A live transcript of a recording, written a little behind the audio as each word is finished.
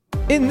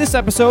In this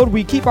episode,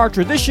 we keep our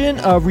tradition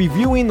of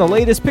reviewing the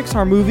latest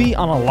Pixar movie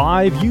on a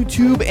live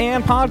YouTube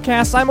and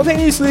podcast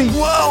simultaneously.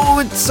 Whoa,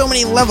 it's so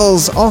many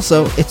levels.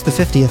 Also, it's the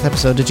 50th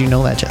episode. Did you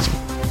know that, Jesse?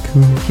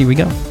 Cool. Here we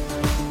go.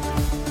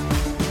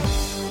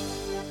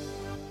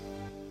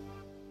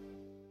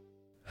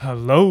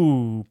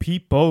 Hello,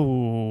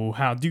 people.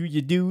 How do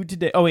you do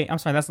today? Oh, wait, I'm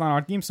sorry. That's not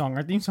our theme song.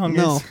 Our theme song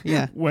is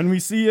when we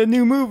see a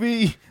new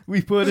movie,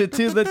 we put it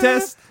to the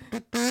test.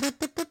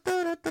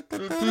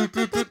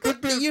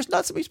 You're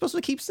not supposed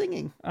to keep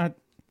singing.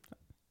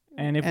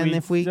 And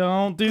if we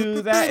don't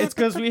do that, it's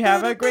because we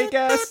have a great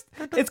guest.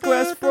 It's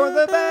Quest for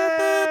the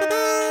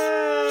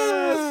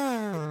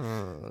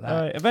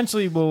Best.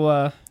 Eventually,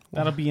 we'll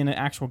that'll be in an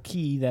actual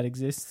key that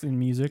exists in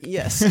music.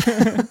 Yes.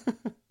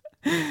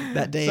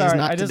 That day Sorry, is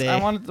not today.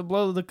 I wanted to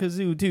blow the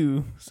kazoo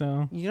too.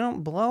 So you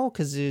don't blow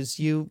kazoos.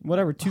 You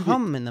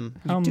hum in them.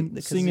 You toot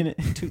the singing it.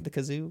 Toot the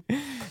kazoo.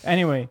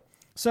 Anyway.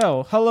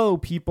 So, hello,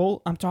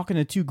 people. I'm talking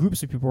to two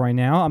groups of people right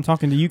now. I'm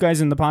talking to you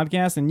guys in the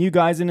podcast and you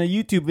guys in a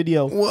YouTube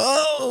video.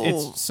 Whoa!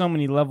 It's so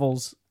many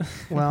levels.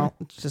 Well,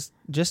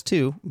 just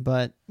two,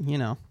 but, you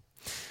know.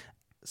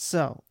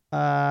 So,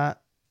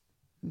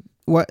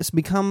 what's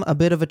become a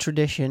bit of a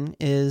tradition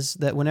is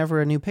that whenever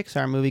a new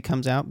Pixar movie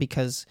comes out,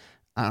 because,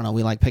 I don't know,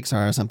 we like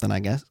Pixar or something, I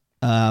guess,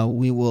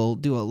 we will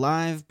do a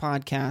live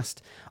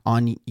podcast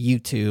on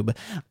YouTube,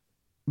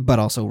 but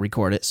also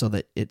record it so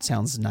that it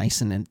sounds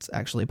nice and it's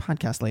actually a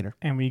podcast later.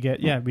 And we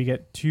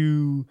get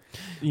two,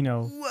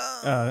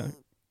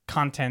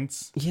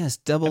 contents. Yes,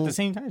 double at the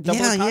same time.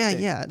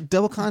 Content.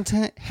 Double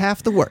content,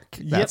 half the work.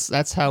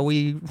 That's how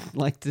we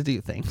like to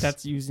do things.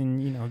 That's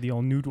using, the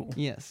old noodle.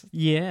 Yes.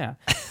 Yeah.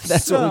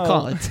 That's what we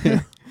call it too.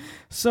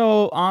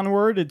 So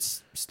Onward,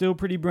 it's still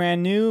pretty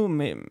brand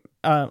new.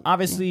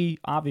 Obviously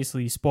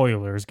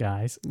spoilers,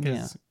 guys.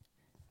 Yeah.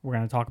 We're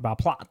going to talk about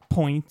plot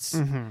points,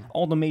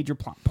 all the major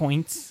plot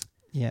points.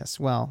 Yes,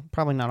 well,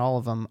 probably not all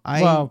of them.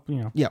 We'll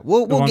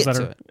get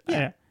to it.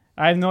 Yeah.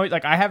 I have no,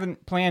 I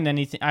haven't planned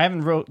anything. I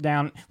haven't wrote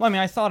down,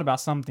 I thought about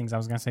some things I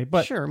was going to say,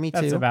 but sure, me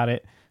too. That's about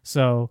it.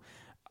 So,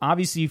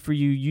 obviously for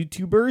you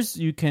YouTubers,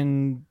 you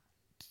can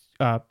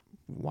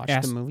watch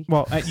the movie.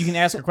 Well, you can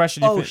ask a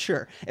question.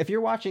 Sure. If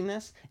you're watching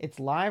this, it's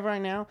live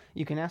right now,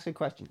 you can ask a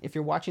question. If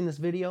you're watching this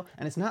video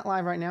and it's not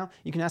live right now,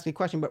 you can ask a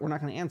question, but we're not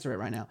going to answer it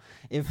right now.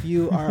 If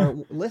you are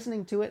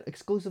listening to it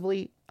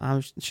exclusively,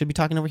 I should be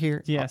talking over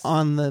here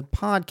on the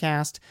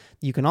podcast,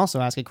 you can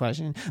also ask a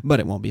question, but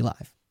it won't be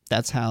live.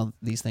 That's how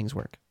these things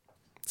work.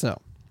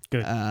 So.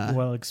 Good.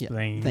 Well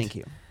explained. Yeah, thank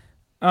you.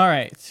 All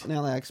right.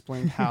 Now that I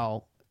explained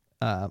how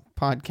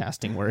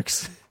podcasting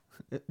works,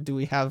 do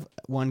we have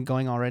one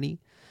going already?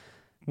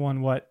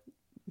 One what?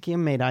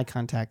 Kim made eye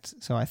contact,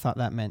 so I thought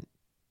that meant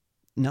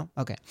no.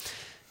 Okay.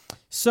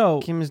 So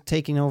Kim is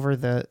taking over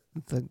the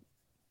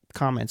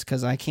comments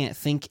because I can't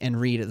think and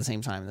read at the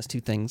same time. That's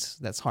two things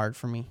that's hard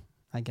for me,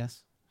 I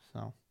guess.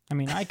 So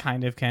I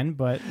kind of can,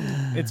 but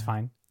it's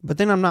fine. But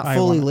then I'm not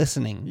fully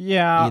listening.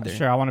 Yeah, either.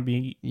 Sure. I want to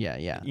be.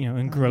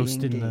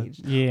 Engrossed in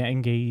the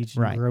engaged,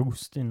 right.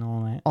 Engrossed in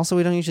all that. Also,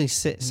 we don't usually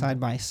sit side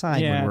by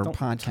side when we're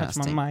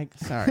podcasting. Touch my mic.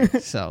 Sorry.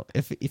 So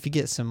if you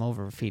get some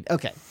overfeed,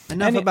 okay.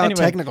 Enough about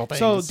technical things.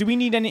 So do we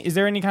need any? Is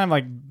there any kind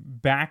of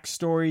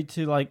backstory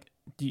to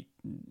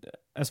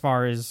as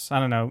far as I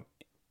don't know,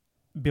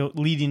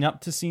 leading up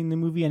to seeing the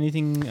movie?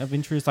 Anything of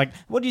interest?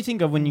 What do you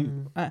think of when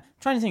you?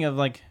 Trying to think of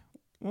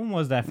when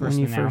was that first?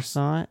 When you first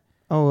saw it.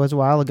 Oh, it was a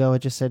while ago. It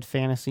just said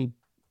fantasy.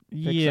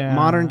 Yeah.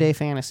 Modern day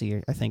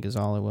fantasy, I think, is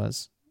all it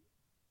was.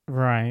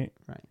 Right.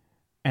 Right.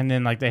 And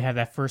then, they had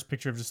that first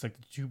picture of just, the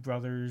two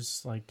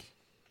brothers,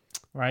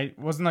 right?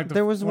 Wasn't,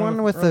 there was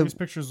one with the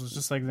pictures was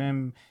just,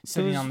 them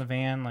sitting on the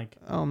van,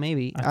 Oh,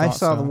 maybe. I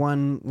saw the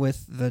one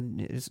with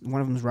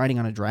one of them's riding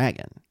on a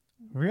dragon.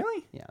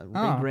 Really? Yeah, a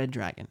big red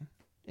dragon.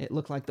 It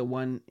looked like the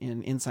one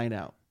in Inside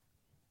Out.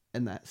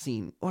 In that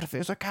scene. What if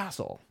there's a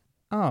castle?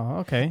 Oh,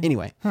 okay.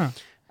 Anyway. Huh.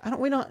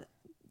 We don't...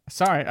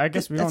 Sorry, I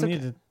guess we don't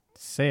need to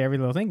say every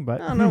little thing,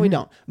 but... No, we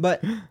don't.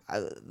 But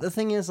the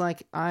thing is,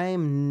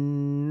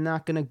 I'm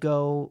not going to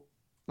go,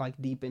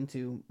 deep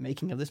into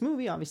making of this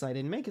movie. Obviously, I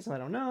didn't make it, so I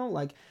don't know.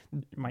 Your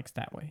mic's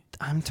that way.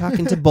 I'm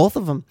talking to both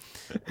of them.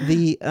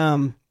 The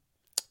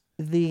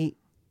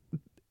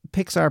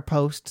Pixar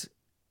Post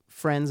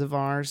friends of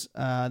ours,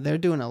 they're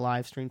doing a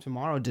live stream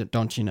tomorrow,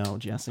 don't you know,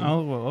 Jesse?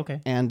 Oh, well,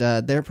 okay. And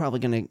they're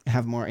probably going to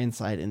have more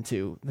insight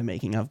into the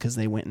making of, because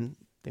they went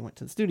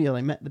to the studio,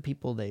 they met the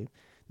people,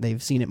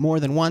 They've seen it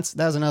more than once.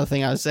 That was another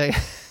thing I would say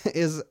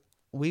is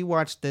we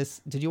watched this.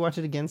 Did you watch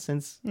it again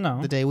since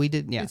the day we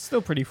did? Yeah. It's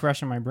still pretty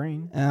fresh in my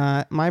brain.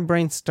 My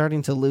brain's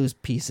starting to lose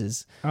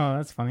pieces. Oh,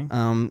 that's funny.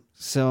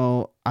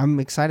 So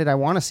I'm excited. I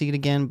want to see it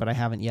again, but I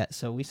haven't yet.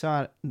 So we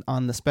saw it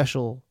on the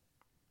special,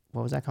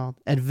 what was that called?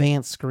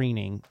 Advanced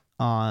screening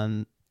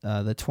on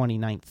the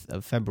 29th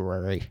of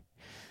February.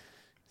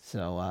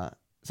 So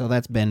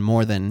that's been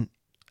more than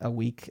a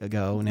week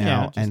ago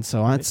now. And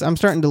so I'm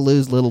starting to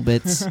lose little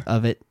bits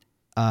of it.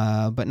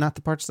 But not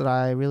the parts that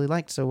I really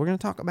liked. So we're going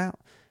to talk about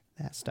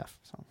that stuff.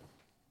 So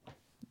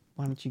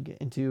why don't you get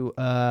into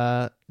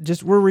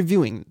we're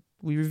reviewing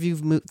we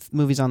review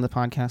movies on the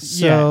podcast.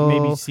 So, yeah,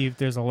 maybe see if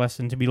there's a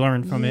lesson to be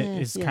learned from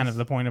it is kind of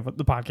the point of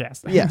the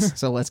podcast. Yes.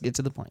 So let's get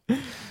to the point.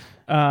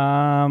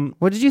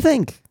 What did you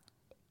think?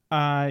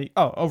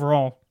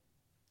 Overall,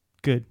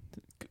 good.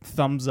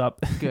 Thumbs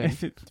up. Good.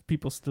 If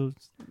people still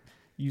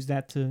use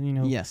that to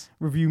Yes.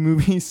 review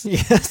movies.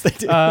 Yes, they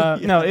do.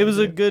 No, it was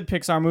a good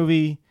Pixar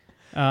movie.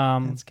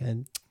 That's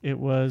good. It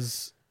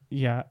was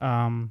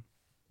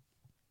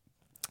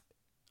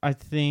I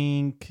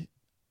think.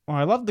 Well,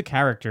 I love the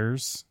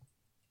characters.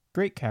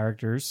 Great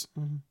characters.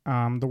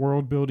 Mm-hmm. The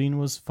world building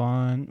was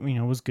fun.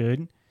 Was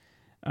good.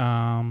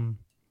 And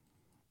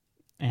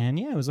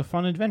yeah, it was a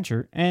fun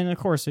adventure. And of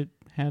course, it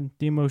had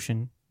the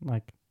emotion.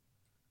 Like,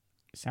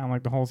 it sounded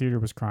like the whole theater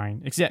was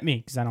crying, except me,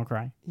 because I don't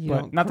cry.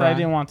 Don't not cry. that I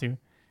didn't want to.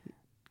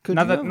 Could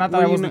not you? that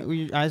I wasn't. Were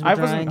your eyes were I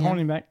dry wasn't again?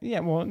 holding back.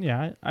 Yeah, well,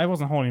 yeah, I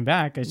wasn't holding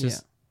back. It's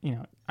just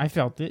I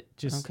felt it.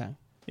 Just Okay.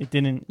 it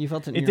didn't. You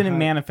felt it. In It your didn't heart?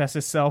 manifest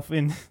itself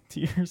in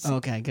tears.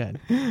 Okay,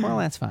 good. Well,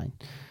 that's fine.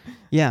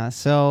 Yeah,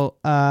 so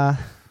let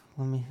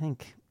me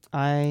think.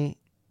 I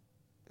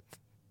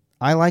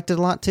liked it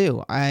a lot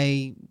too.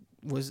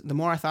 The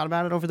more I thought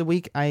about it over the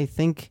week, I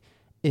think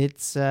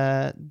it's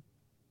I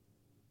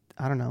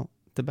don't know,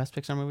 the best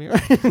Pixar movie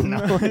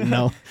ever.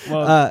 No.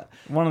 Well,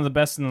 one of the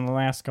best in the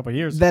last couple of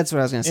years. That's what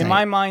I was gonna say. In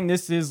my mind,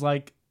 this is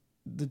like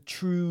the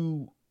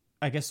true,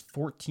 I guess,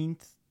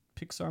 14th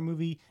Pixar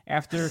movie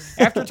after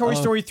Toy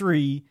Story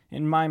 3.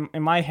 In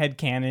my head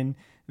canon,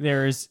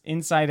 there's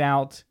Inside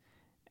Out,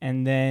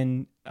 and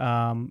then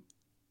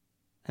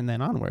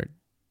Onward.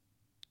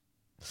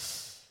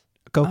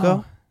 Coco?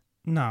 Oh,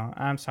 no,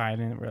 I'm sorry, I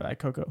didn't really like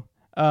Coco.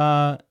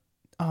 Oh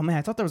man,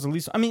 I thought there was at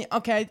least. I mean,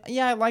 okay,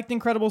 yeah, I liked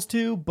Incredibles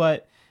too,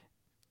 but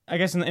I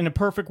guess in a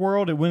perfect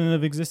world, it wouldn't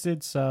have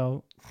existed.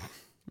 So,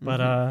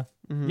 but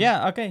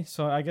yeah, okay.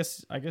 So I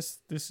guess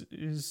this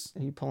is.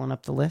 Are you pulling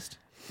up the list?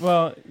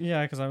 Well,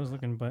 yeah, because I was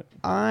looking, but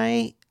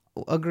I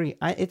agree.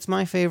 It's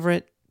my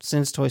favorite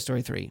since Toy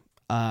Story 3.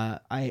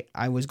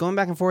 I was going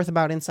back and forth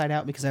about Inside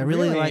Out because I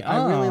really like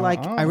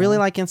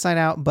Inside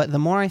Out, but the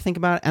more I think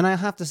about it, and I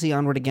have to see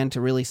Onward again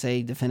to really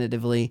say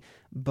definitively,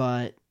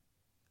 but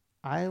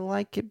I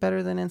like it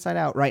better than Inside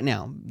Out right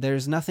now.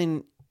 There's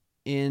nothing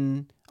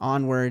in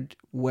Onward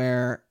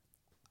where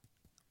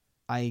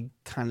I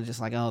kind of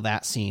just like, oh,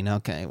 that scene,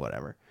 okay,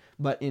 whatever.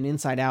 But in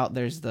Inside Out,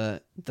 there's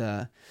the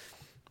what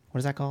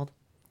is that called?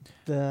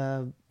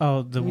 The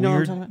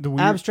weird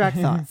abstract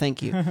thought.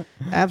 Thank you.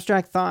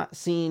 Abstract thought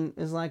scene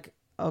is like,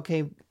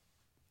 okay,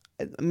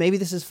 maybe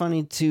this is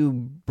funny to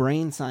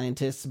brain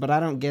scientists, but I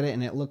don't get it,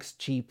 and it looks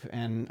cheap,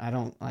 and I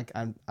don't like.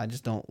 I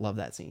just don't love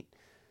that scene.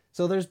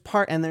 So there's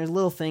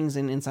little things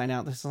in Inside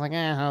Out that's like,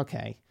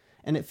 okay,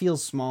 and it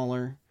feels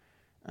smaller,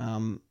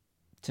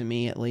 to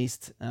me at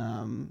least.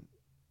 I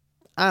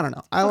don't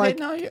know.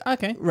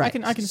 Okay.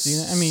 Right. I can see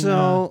that. I mean,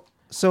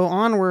 so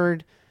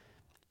Onward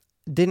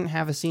didn't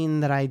have a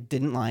scene that I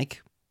didn't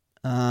like,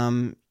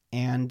 and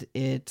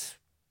it.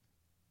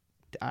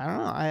 I don't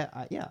know.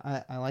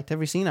 I liked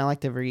every scene. I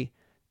liked every.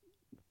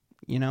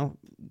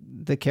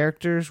 The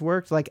characters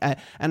worked like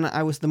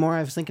the more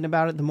I was thinking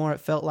about it, the more it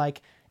felt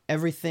like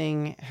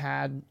everything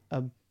had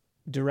a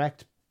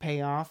direct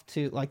payoff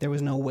to, like, there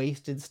was no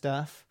wasted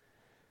stuff.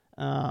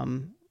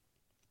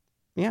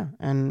 Yeah,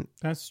 and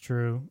that's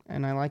true.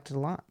 And I liked it a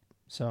lot.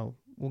 So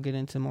we'll get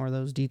into more of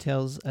those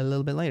details a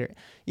little bit later.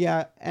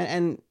 Yeah,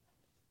 and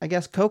I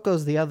guess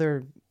Coco's the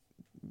other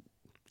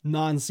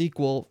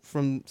non-sequel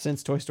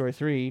since Toy Story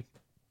 3,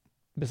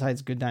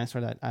 besides Good Dinosaur,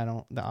 that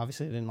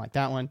obviously I didn't like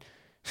that one.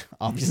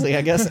 Obviously,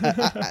 I guess.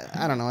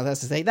 I don't know what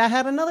else to say. That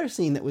had another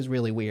scene that was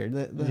really weird.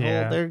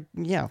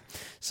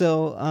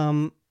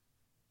 So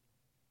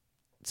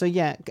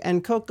yeah,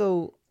 and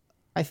Coco,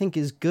 I think,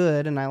 is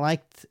good, and I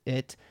liked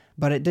it,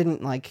 but it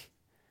didn't like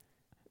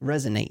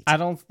resonate.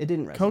 It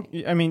didn't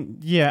resonate. I mean,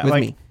 yeah, with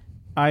like me.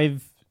 I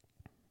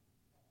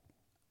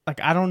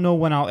don't know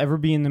when I'll ever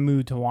be in the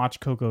mood to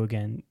watch Coco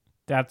again.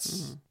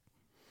 That's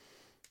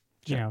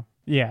Sure.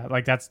 Yeah,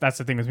 like that's the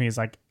thing with me is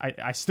like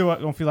I still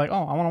don't feel like,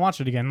 oh, I want to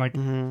watch it again. Like,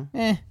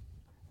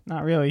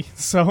 not really.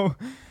 So,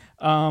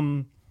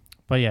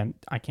 but yeah,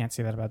 I can't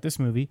say that about this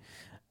movie.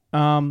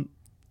 I'm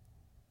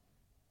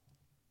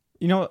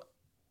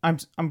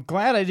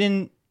glad I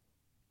didn't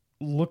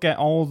look at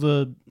all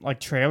the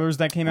like trailers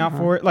that came out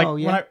for it. Like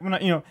when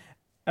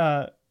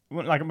I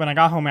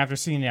got home after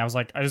seeing it, I was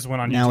like, I just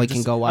went on YouTube. Now we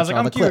can go watch. I was like, all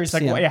I'm the curious,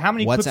 clips. like, how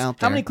many What's clips? out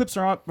there? How many clips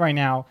are up right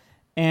now?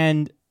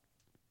 And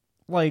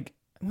like,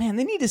 man,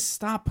 they need to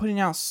stop putting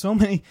out so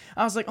many.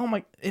 I was like, oh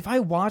my! If I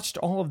watched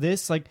all of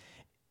this, like,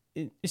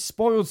 it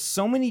spoiled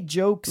so many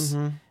jokes.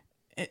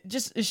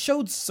 It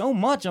showed so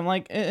much. I'm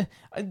like,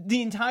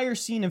 the entire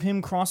scene of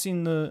him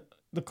crossing the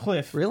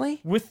cliff,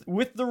 Really?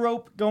 with the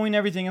rope going,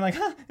 everything, and like,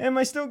 am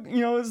I still?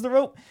 Is the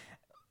rope?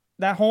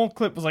 That whole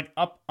clip was like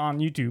up on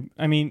YouTube.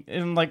 I mean,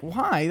 and like,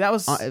 why? That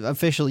was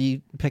official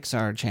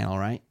Pixar channel,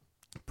 right?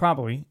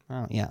 Probably.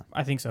 Oh yeah,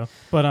 I think so.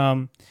 But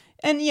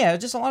and yeah,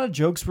 just a lot of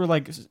jokes were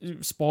like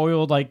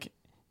spoiled. Like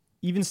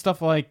even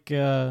stuff like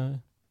I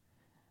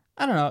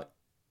don't know.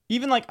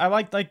 Even like I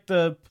liked like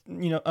the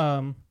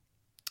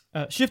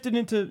shifted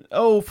into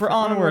for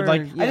Onward.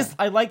 Like yeah.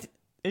 I liked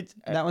it.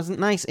 That was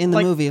nice in the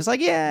like- movie. It's like,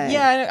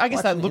 Yeah, I guess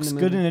watching that it in looks the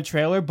good movie. in a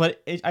trailer,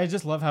 but I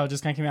just love how it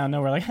just kind of came out of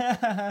nowhere, like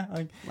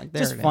Like, there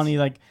just it is. funny,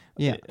 like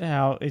Yeah.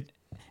 how it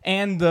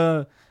and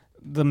the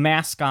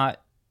mascot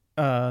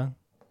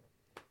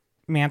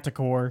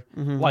Manticore,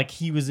 like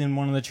he was in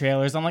one of the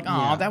trailers. I'm like, oh,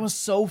 Mm-hmm. Yeah. that was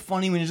so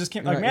funny when it just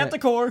came like Right, right.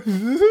 Manticore.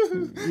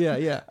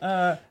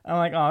 Yeah. I'm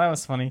like, oh, that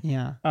was funny.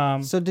 Yeah.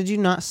 So did you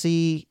not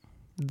see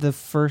the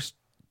first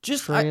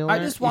Just trailer? I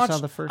just You saw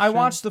watched. the first I trailer?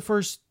 watched the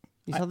first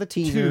You saw the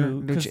teaser, two,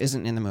 which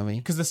isn't in the movie.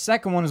 because the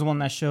second one is the one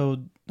that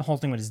showed the whole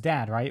thing with his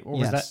dad, right? Or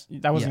was Yes.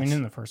 that wasn't Yes. even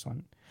in the first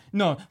one?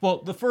 No,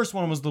 well, the first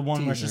one was the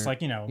one where it's just Teaser.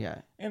 like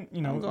Yeah. and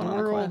I'm the going on a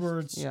world quest. where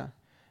it's Yeah.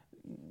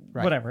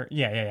 Right. whatever.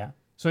 Yeah.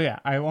 So yeah,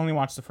 I only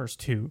watched the first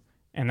two,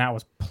 and that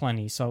was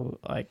plenty. So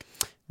like,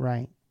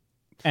 Right.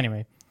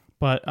 anyway,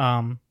 but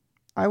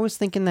I was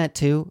thinking that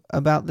too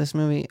about this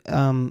movie,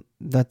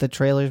 that the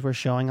trailers were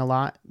showing a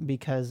lot,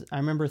 because I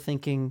remember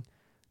thinking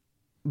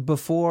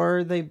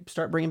before they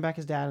start bringing back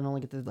his dad and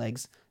only get the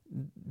legs,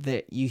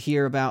 that you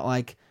hear about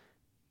like,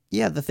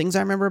 yeah, the things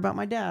I remember about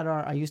my dad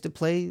are I used to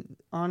play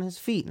on his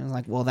feet. And I was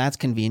like, well, that's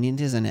convenient,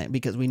 isn't it?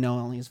 Because we know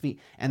only his feet.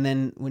 And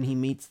then when he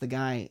meets the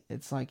guy,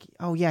 it's like,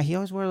 oh, yeah, he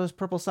always wore those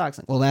purple socks.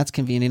 Like, well, that's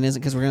convenient, isn't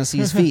it? Because we're going to see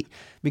his feet.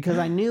 Because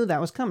I knew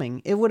that was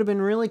coming. It would have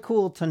been really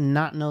cool to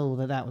not know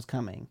that was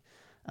coming.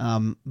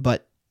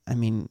 But, I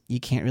mean, you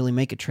can't really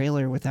make a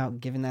trailer without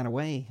giving that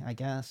away, I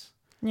guess.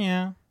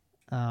 yeah.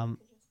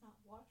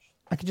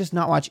 I could just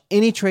not watch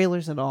any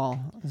trailers at all,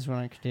 is what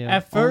I could do.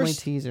 At Only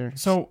first- teaser.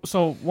 So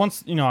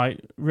once I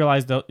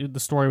realized the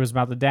story was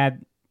about the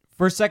dad,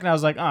 for a second I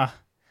was like, are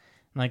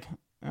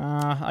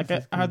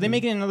they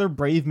making another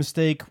Brave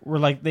mistake where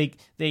like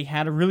they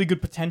had a really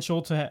good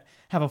potential to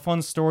have a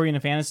fun story in a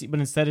fantasy, but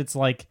instead it's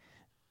like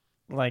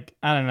I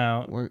don't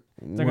know,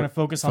 they're gonna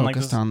focus on like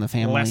focused this on the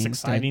family less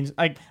instead.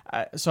 exciting.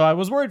 So I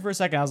was worried for a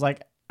second. I was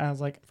like,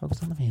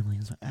 Focused on the family.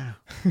 It's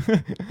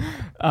like,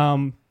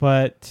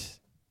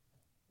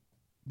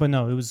 but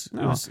no, it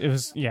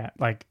was yeah,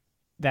 like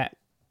that.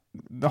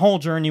 The whole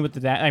journey with the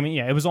dad. I mean,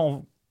 yeah, it was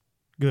all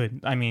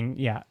good. I mean,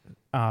 yeah.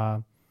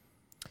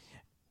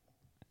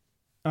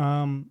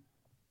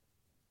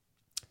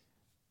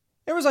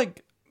 There was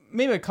like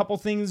maybe a couple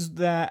things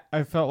that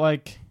I felt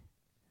like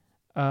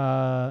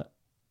I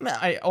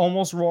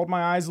almost rolled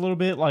my eyes a little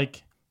bit.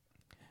 Like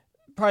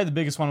probably the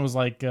biggest one was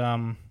like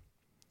when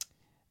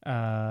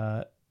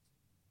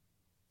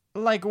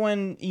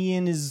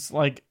Ian is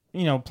like,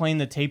 playing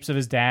the tapes of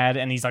his dad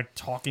and he's like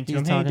talking to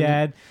him, hey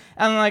dad,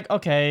 and I'm like,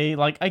 okay,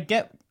 like I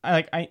get,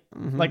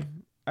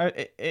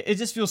 it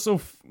just feels so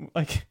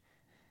like.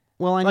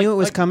 Well, I knew it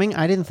was like, coming.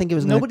 I didn't think it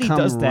was going to nobody come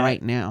does that.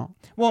 right now.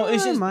 Well,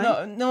 it's just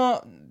might.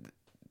 no.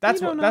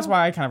 That's You what. don't That's know.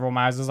 why I kind of roll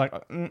my eyes. Is like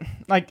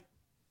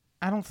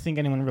I don't think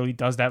anyone really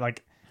does that.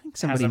 Like I think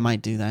somebody has a-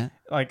 might do that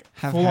like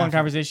Have full half on of-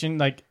 conversation.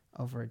 Like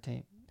over a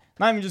tape.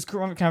 not even just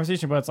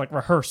conversation, but it's like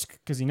rehearsed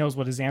because he knows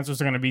what his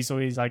answers are going to be. So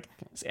he's like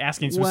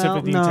asking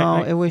specifically. Well,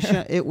 no,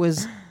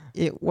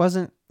 it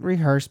wasn't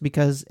rehearsed,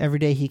 because every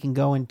day he can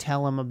go and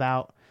tell him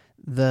about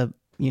the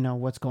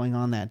what's going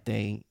on that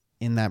day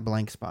in that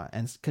blank spot,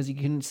 and because you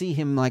can see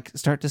him like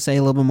start to say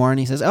a little bit more, and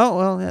he says, "Oh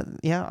well,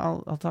 yeah,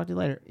 I'll talk to you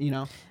later."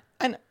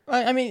 And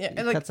I mean, It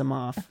like cuts him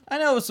off. I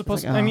know it was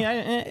supposed It's to. like,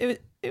 I mean,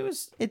 it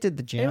was. It did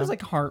the job. It was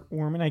like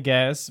heartwarming, I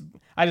guess.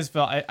 I just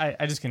felt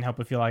I just can't help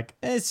but feel like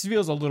it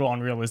feels a little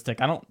unrealistic.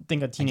 I don't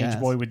think a teenage guess.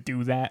 boy would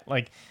do that.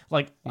 Like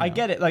I Yeah.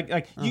 get it.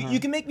 Like you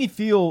can make me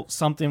feel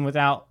something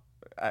without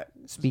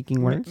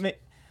speaking words.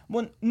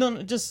 Well,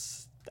 no,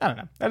 just I don't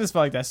know. I just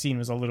felt like that scene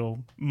was a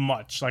little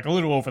much, like a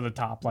little over the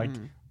top. Like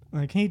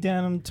hey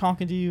dad, I'm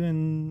talking to you,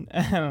 and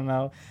I don't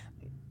know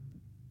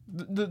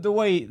the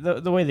way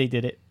they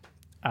did it.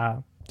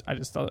 I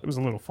just thought it was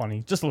a little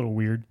funny, just a little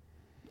weird.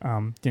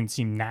 Didn't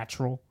seem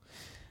natural,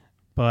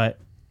 but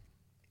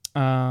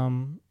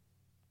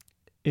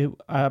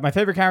my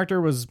favorite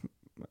character was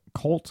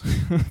Colt.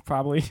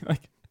 Probably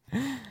like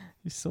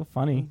he's so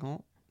funny.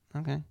 Oh,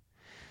 okay.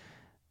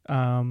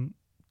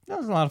 That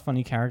was a lot of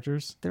funny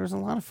characters. There was a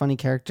lot of funny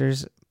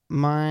characters.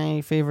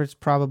 My favorite's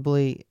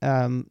probably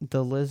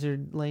the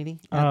lizard lady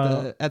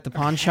at the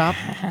pawn shop.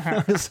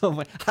 That was so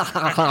funny.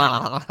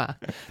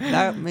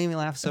 That made me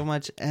laugh so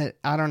much.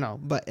 I don't know,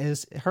 but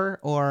is her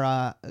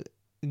or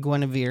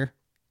Guinevere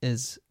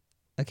is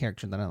a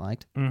character that I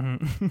liked.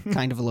 Mm-hmm.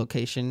 Kind of a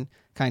location,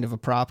 kind of a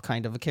prop,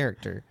 kind of a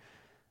character.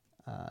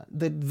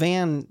 The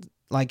van,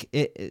 like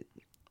it.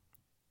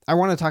 I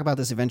want to talk about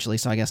this eventually,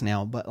 so I guess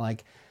now. But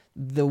like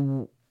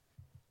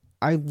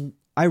I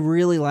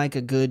really like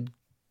a good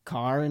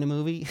car in a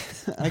movie.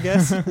 I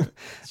guess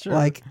Sure.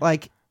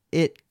 like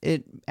it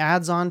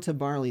adds on to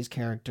Barley's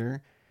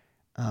character,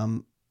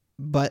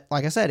 but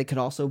like I said, it could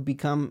also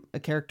become a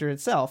character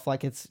itself.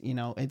 Like it's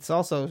it's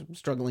also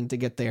struggling to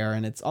get there,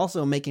 and it's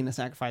also making a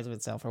sacrifice of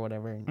itself or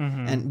whatever.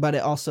 Mm-hmm. But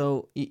it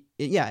also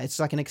it's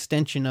like an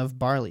extension of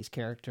Barley's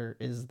character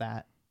is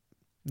that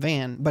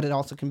van, but it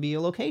also can be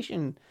a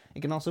location.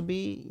 It can also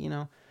be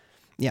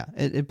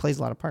it plays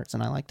a lot of parts,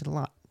 and I liked it a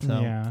lot. So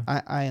Yeah.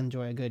 I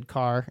enjoy a good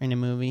car in a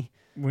movie.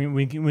 When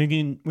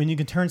you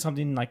can turn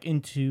something like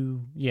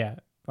into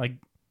like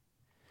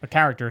a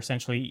character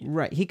essentially.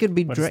 Right. He could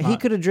be But it's he not.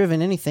 could have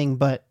driven anything,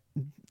 but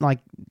like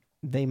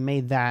they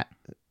made that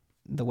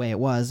the way it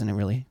was, and it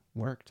really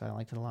worked. I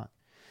liked it a lot.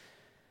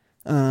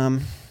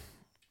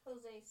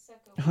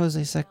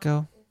 Jose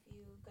Secco. If you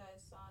guys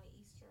saw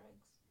any Easter eggs.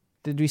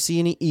 Did we see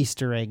any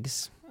Easter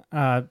eggs?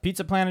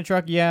 Pizza Planet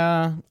truck,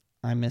 yeah.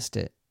 I missed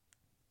it.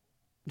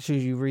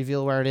 Should you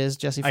reveal where it is,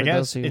 Jesse? For I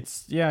guess those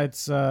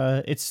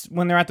who... it's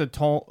when they're at the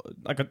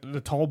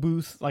the toll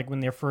booth, like when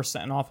they're first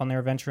setting off on their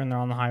adventure and they're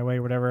on the highway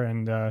or whatever,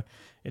 and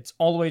it's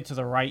all the way to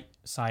the right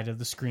side of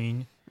the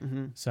screen.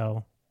 Mm-hmm.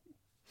 So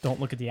don't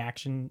look at the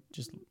action,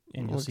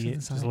 and you'll Look see to it. the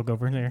Just side. look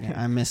over there.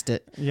 Yeah, I missed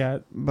it. Yeah.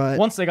 But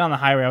Once they got on the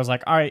highway, I was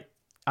like, all right,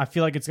 I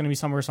feel like it's gonna be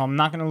somewhere, so I'm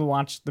not gonna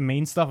watch the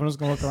main stuff. I'm just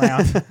gonna look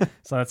around.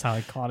 So that's how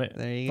I caught it.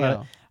 there you But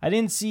go. I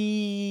didn't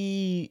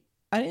see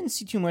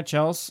too much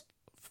else,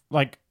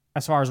 like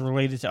as far as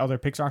related to other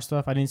Pixar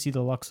stuff. I didn't see the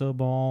Luxo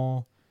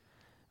Ball.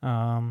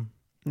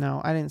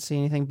 No, I didn't see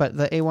anything. But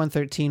the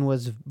A113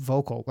 was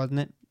vocal, wasn't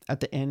it?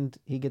 At the end,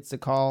 he gets a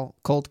call.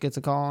 Colt gets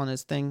a call on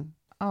his thing.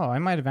 Oh, I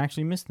might have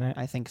actually missed that.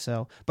 I think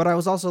so. But I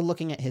was also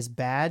looking at his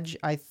badge.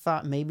 I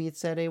thought maybe it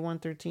said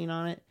A113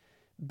 on it,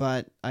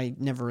 but I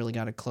never really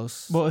got a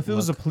close. Well, if it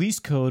was a look. police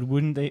code,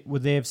 would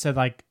they have said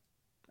like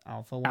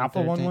Alpha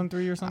Alpha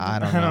 113 or something? I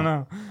don't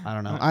know. I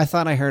don't know. Uh, I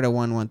thought I heard a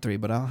 113,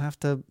 but I'll have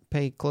to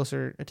pay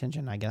closer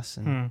attention, I guess,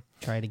 and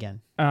try it again.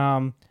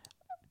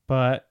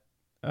 But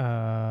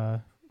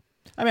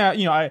I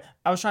mean, I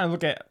was trying to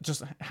look at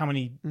just how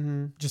many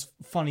just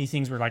funny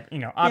things were like,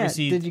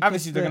 obviously did you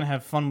catch they're gonna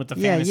have fun with the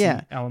Yeah, fantasy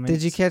yeah. elements.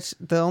 Did you catch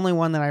the only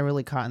one that I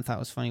really caught and thought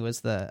was funny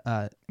was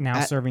the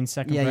now serving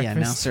second yeah breakfast?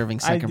 now serving I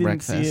second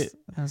didn't see breakfast. it.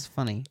 That was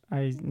funny.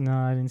 I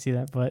didn't see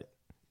that, but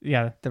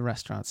yeah, The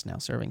restaurant's now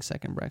serving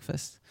second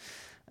breakfast.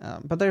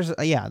 But there's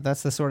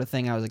that's the sort of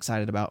thing I was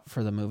excited about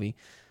for the movie.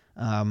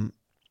 But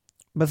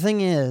the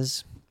thing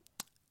is,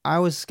 I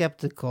was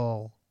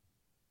skeptical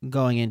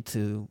going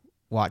into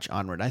watch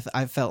Onward.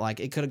 I felt like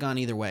it could have gone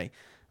either way,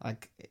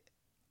 like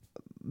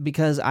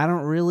because I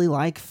don't really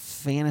like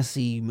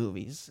fantasy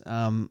movies.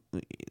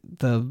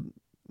 The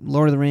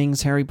Lord of the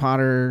Rings, Harry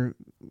Potter,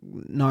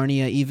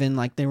 Narnia, even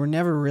like they were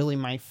never really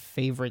my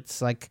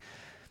favorites. Like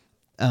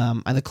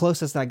the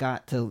closest I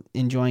got to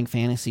enjoying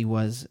fantasy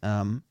was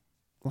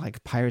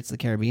like Pirates of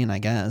the Caribbean, I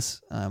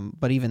guess.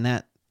 But even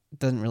that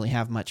doesn't really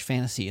have much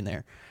fantasy in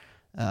there.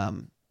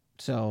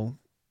 So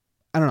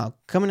I don't know,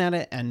 coming at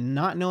it and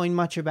not knowing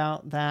much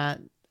about that,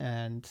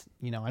 and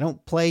I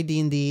don't play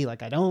D&D,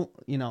 like I don't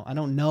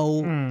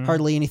know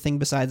hardly anything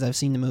besides I've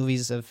seen the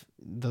movies of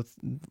the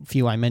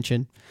few I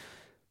mentioned.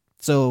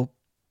 So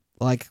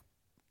like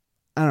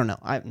I don't know,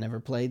 I've never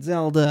played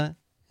Zelda,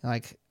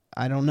 like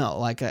I don't know,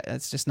 like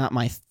it's just not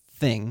my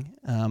thing.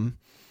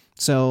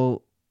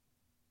 So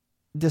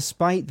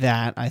despite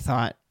that, I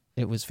thought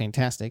it was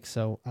fantastic.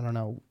 So I don't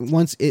know,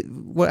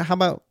 how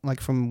about like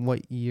from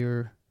what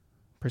your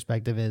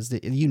perspective is,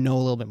 that you know a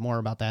little bit more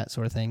about that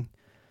sort of thing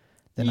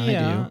than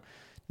I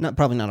do.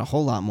 Probably not a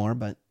whole lot more,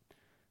 but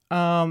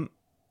you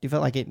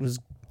felt like it was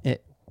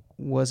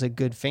a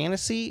good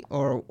fantasy,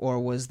 or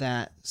was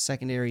that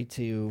secondary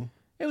to?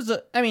 it was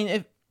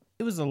it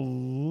was a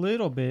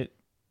little bit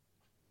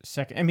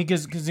second. I mean,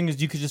 because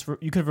you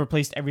could have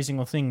replaced every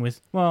single thing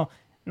with, well,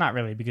 not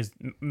really, because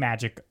a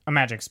magic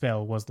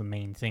spell was the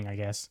main thing, I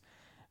guess.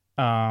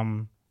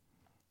 But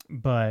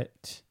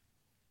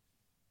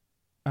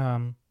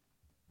I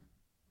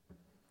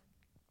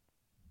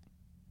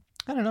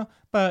don't know,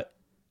 but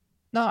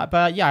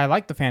yeah, I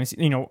like the fantasy.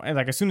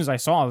 Like as soon as I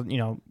saw,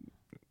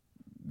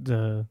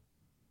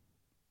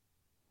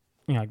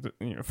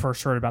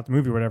 first heard about the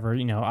movie or whatever,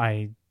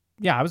 I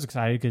was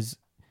excited because,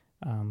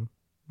 I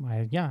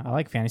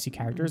like fantasy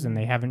characters and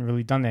they haven't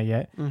really done that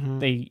yet. Mm-hmm.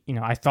 They,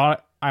 I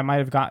thought I might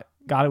have got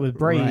it with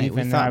Brave, Right,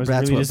 we and thought I was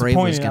that's really what Brave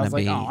was disappointed. I was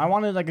like, gonna oh, be. I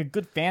wanted like a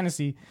good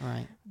fantasy,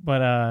 Right.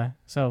 but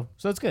so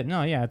it's good.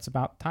 No, yeah, it's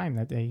about time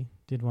that they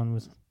did one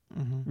with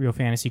real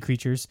fantasy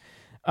creatures.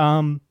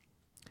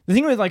 The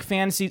thing with like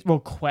fantasy,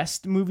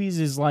 quest movies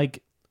is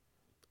like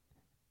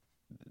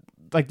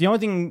the only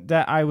thing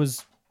that I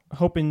was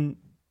hoping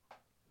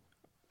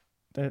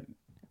that,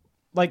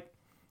 like,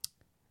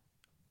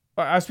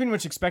 I was pretty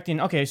much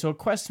expecting. Okay, so a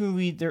quest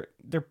movie, they're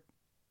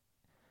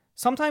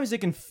sometimes they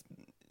can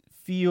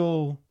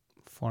feel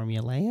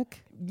formulaic.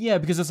 Yeah,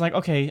 because it's like,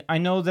 okay, I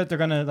know that they're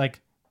gonna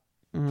like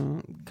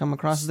come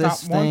across stop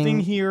this one thing thing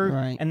here,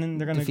 right, and then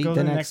they're gonna defeat go to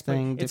the the next next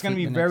thing, thing. It's gonna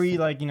defeat be the next very thing.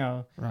 like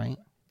right.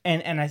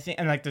 And I think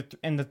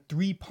the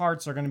three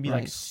parts are gonna be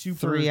Right. like super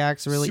 3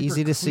 acts, really super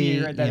easy to see.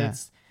 clear that Yeah.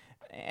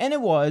 and it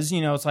was,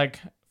 it's like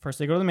first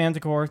they go to the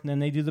Manticore, and then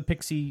they do the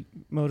pixie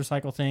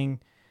motorcycle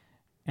thing,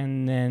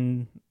 and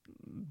then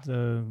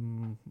the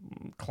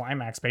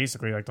climax,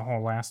 basically, like the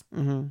whole last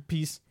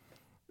piece.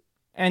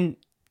 And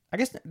I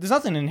guess there's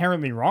nothing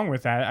inherently wrong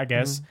with that, I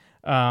guess.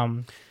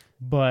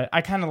 But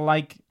I kind of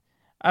like,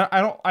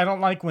 I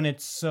don't like when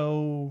it's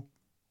so,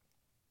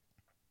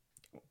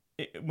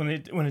 when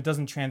it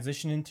doesn't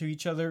transition into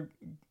each other,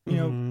 you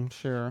know,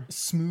 sure.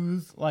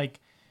 smooth, like,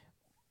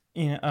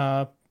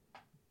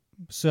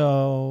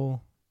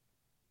 so,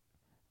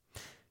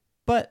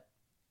 but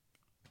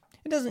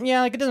it doesn't,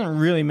 it doesn't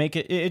really make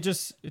it. It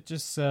just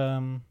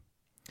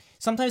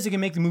sometimes it can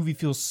make the movie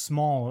feel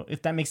small,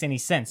 if that makes any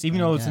sense. Even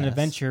though it's an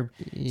adventure,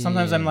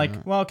 sometimes I'm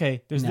like, well,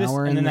 okay, there's now this,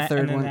 we're and in then the that, third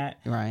and then one. that.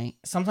 Right.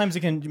 Sometimes it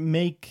can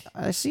make.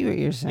 I see what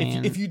you're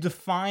saying. If you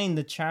define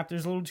the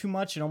chapters a little too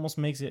much, it almost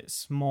makes it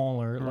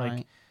smaller. Right.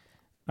 Like,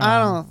 I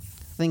don't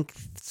think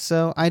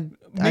so. I kind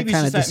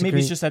of disagree. Maybe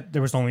it's just that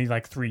there was only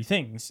like 3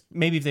 things.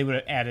 Maybe if they would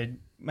have added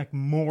like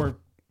more.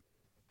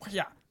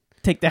 Yeah,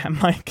 take that,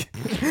 Mike.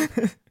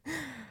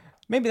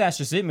 Maybe that's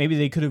just it. Maybe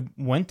they could have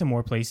went to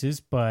more places,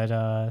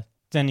 but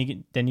then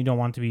you don't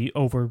want to be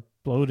over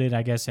bloated,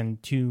 I guess,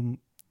 and too.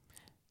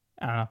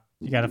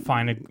 You got to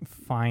find a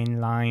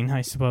fine line,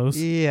 I suppose.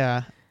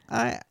 Yeah,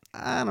 I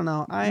don't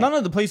know. None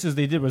of the places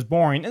they did was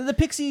boring. And the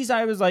Pixies,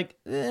 I was like,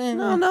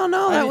 no.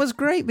 That was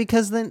great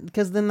because then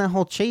that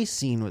whole chase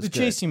scene was. The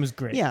chase scene was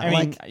great. Yeah, I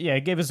mean,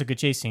 it gave us a good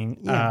chase scene.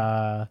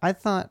 Yeah, I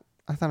thought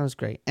it was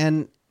great,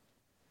 and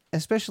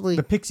especially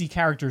the Pixie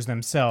characters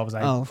themselves.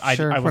 I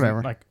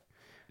wasn't like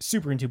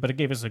super into, but it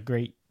gave us a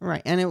great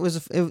right. And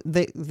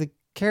the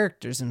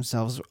characters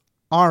themselves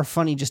are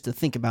funny just to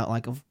think about.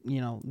 Like,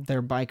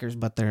 they're bikers,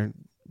 but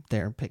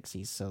they're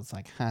pixies, so it's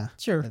like,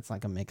 sure, it's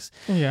like a mix.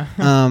 Yeah.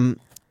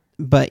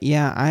 But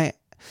yeah, I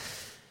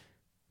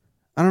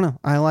don't know.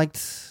 I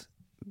liked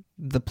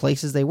the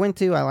places they went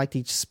to. I liked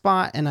each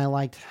spot, and I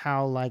liked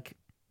how, like,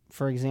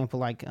 for example,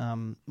 like,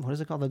 what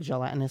is it called? The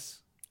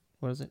gelatinous,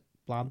 what is it?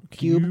 Blob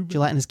cube,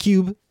 gelatinous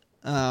cube.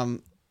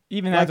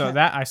 Even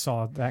that I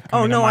saw that.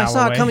 Oh no, I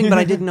saw away. it coming, but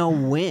I didn't know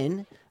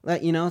when.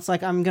 It's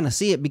like I'm gonna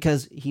see it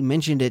because he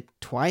mentioned it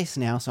twice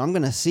now, so I'm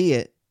gonna see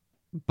it,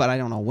 but I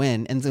don't know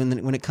when. And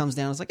then when it comes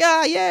down, it's like,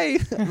 yay!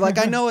 Like,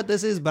 I know what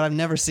this is, but I've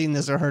never seen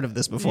this or heard of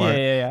this before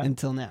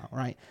until now,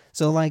 right?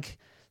 So, like,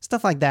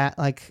 stuff like that,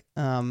 like,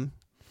 I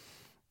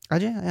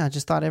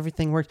just thought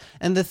everything worked.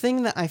 And the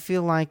thing that I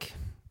feel like,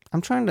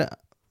 I'm trying to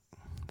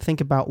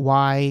think about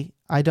why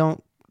I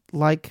don't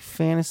like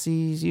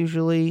fantasies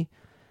usually,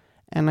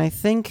 and I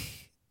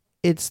think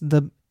it's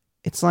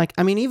like,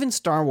 I mean, even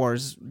Star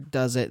Wars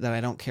does it that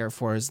I don't care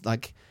for, is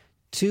like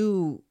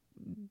too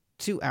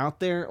out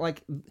there.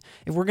 Like,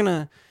 if we're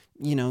gonna,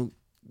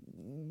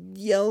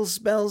 yell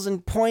spells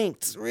and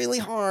point really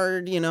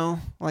hard,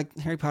 like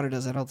Harry Potter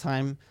does that all the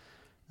time,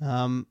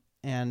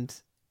 and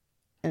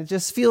it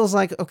just feels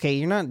like, okay,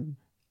 you're not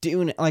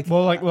doing it like,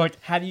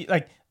 how do you,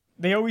 like,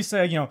 they always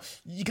say,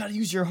 you got to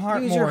use your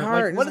heart more. Use your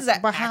heart. Like, what does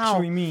that but how?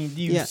 actually mean?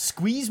 Do you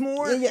squeeze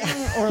more?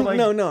 Yeah. Or like,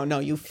 no,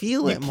 you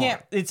feel it more.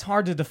 It's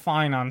hard to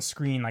define on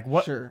screen. Like,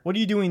 what are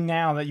you doing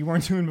now that you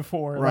weren't doing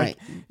before? Right.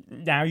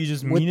 Like, now you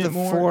just mean with it the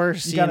more.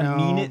 Force, you gotta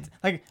mean it.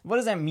 Like, what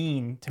does that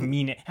mean to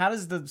mean it? How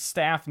does the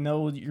staff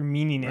know that you're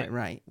meaning it?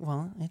 Right.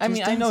 Well, I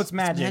mean, I know it's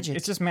magic.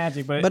 It's just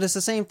magic, but it's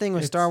the same thing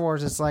with Star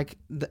Wars. It's like,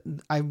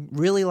 I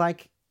really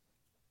like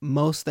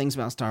most things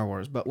about Star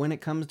Wars, but when it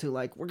comes to,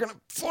 like, we're gonna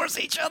force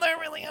each other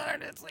really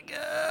hard, it's like,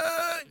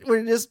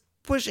 we're just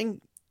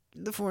pushing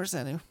the Force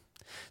at you.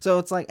 So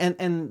it's like,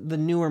 and the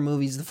newer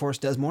movies, the Force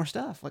does more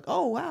stuff. Like,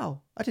 oh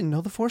wow, I didn't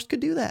know the Force could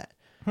do that.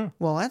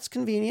 Well, that's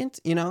convenient,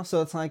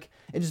 So it's like,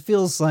 it just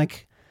feels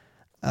like,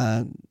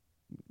 I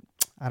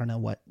don't know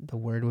what the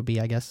word would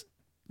be. I guess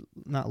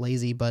not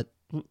lazy, but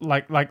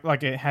like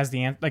it has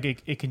the like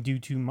it can do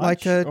too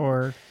much, like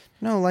or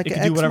no, like it an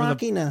can do Ex whatever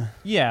Machina.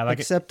 like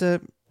except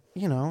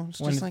it's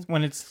when just like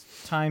when it's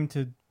time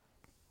to.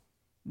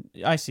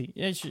 I see.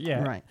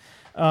 Yeah. Right.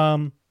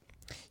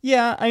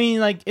 Yeah. I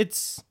mean, like,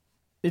 it's.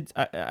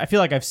 I feel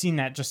like I've seen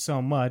that just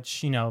so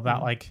much.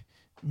 About like,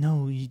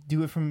 no, you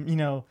do it from.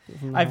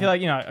 I feel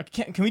like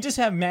can we just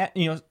have Matt?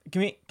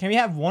 Can we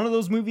have one of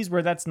those movies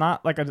where that's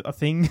not like a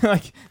thing?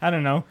 Like, I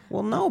don't know.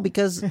 Well, no,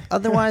 because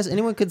otherwise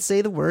anyone could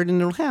say the word and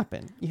it'll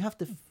happen. You have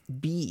to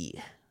be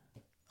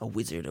a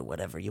wizard or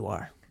whatever you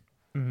are.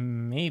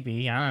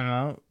 Maybe, I don't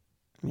know.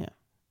 Yeah.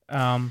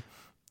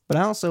 But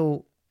I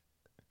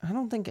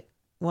don't think.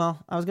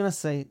 Well, I was gonna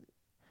say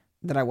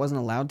that I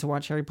wasn't allowed to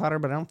watch Harry Potter,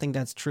 but I don't think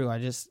that's true. I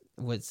just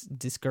was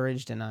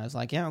discouraged, and I was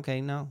like, yeah, okay,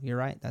 no, you're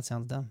right. That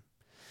sounds dumb.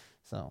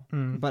 So,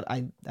 but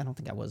I don't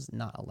think I was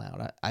not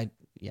allowed. I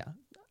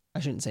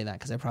shouldn't say that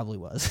because I probably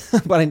was,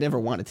 but I never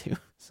wanted to.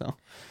 So,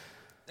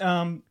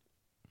 do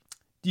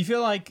you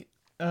feel like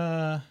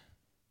how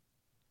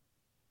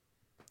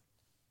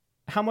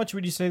much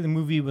would you say the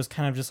movie was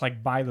kind of just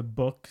like by the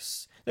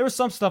books? There was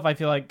some stuff I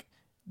feel like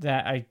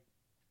that I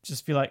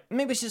just feel like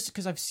maybe it's just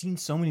because I've seen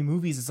so many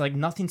movies. It's like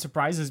nothing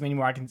surprises me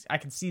anymore. I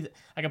can see that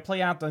I can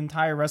play out the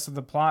entire rest of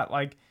the plot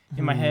like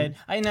in my head.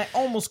 And I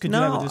almost could do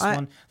that with this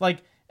one.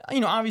 Like,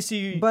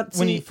 obviously, but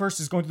when he first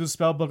is going through the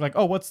spell book, like,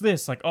 oh, what's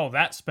this? Like, oh,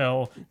 that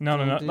spell.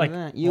 No.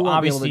 Like, you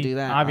won't be able to do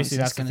that. Obviously,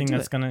 that's the thing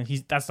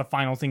that's the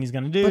final thing he's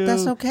gonna do. But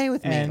that's okay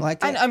with me.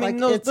 Like, I mean,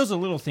 those are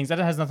little things that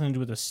has nothing to do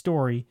with the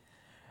story.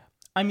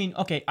 I mean,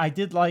 okay, I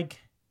did like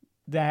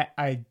that.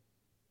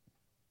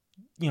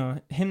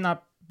 Him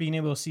not being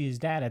able to see his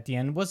dad at the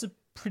end was a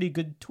pretty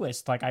good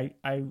twist. Like I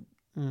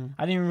Mm.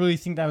 didn't really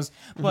think that was,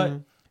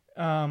 but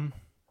Mm-hmm.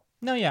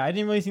 no, yeah, I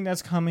didn't really think that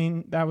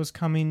was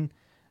coming.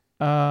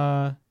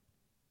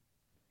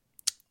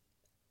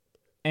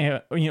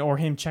 And, or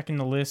him checking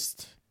the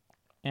list,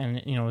 and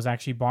it was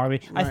actually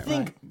Barley. I Right,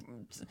 think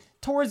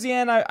towards the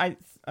end, I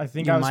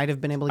think You I was might have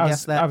been able to I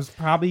guess was, that. I was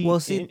probably Well,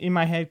 see- in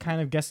my head kind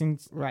of guessing.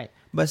 Right.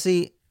 But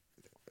see,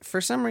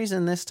 for some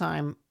reason this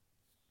time,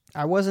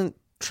 I wasn't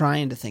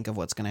trying to think of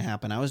what's going to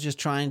happen. I was just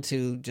trying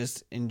to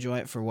just enjoy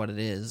it for what it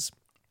is.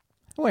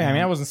 Wait, I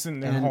mean, I wasn't sitting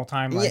there the And- whole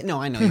time. Like, yeah, no,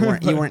 I know you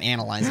weren't. You weren't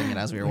analyzing it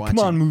as we were watching.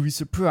 come on, movie,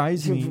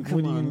 surprise me. Come What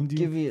are you on, gonna do?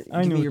 give me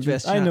I know your what you-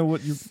 best I shot. know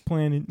what you're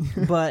planning.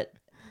 But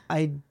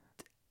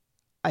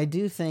I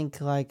do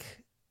think like,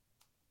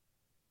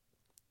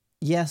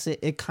 yes,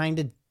 it kind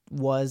of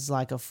was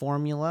like a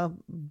formula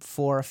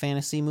for a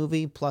fantasy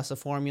movie plus a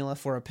formula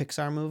for a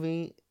Pixar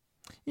movie.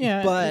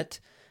 Yeah, But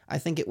I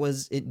think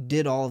it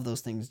did all of those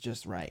things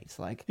just right.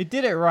 Like, it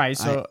did it right.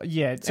 So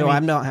yeah, so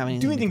I'm not having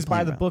anything doing to things by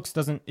complain the about. books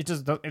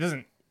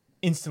doesn't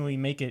instantly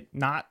make it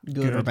not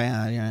Good or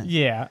bad, yeah.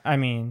 Yeah, I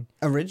mean,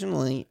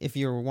 Originally, if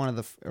you're one of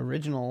the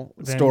original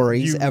Then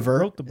stories you ever,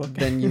 wrote the book.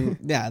 then you,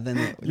 yeah,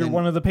 then you're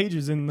one of the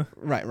pages in the.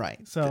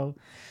 right. So,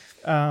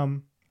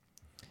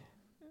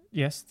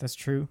 yes, that's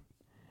true.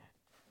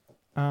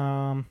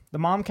 The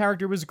mom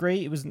character was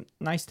great. It was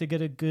nice to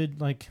get a good,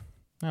 like,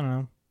 I don't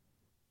know.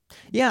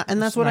 Yeah, and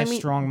that's just what nice, I mean.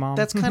 Strong mom.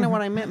 That's kind of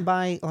what I meant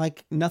by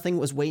like nothing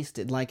was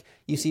wasted. Like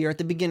you see her at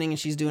the beginning and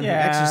she's doing her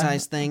Yeah.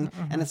 exercise thing,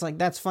 and it's like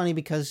that's funny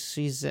because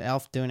she's an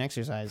elf doing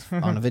exercise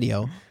on a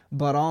video,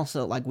 but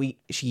also like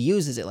she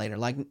uses it later.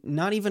 Like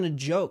not even a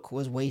joke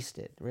was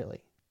wasted,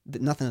 really.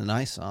 Nothing that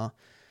I saw,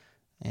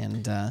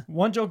 and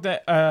One joke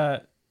that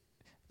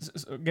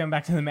getting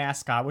back to the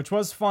mascot, which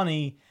was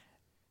funny.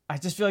 I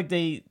just feel like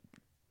they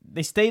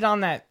stayed on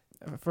that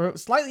for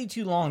slightly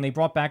too long. They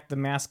brought back the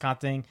mascot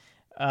thing.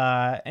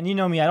 And you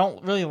know me, I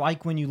don't really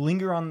like when you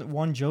linger on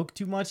one joke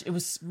too much. It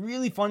was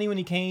really funny when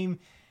he came,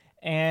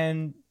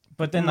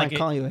 but then I like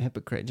call you a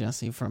hypocrite,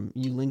 Jesse. From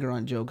you linger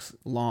on jokes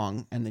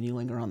long and then you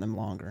linger on them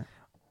longer.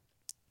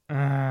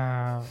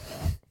 yeah,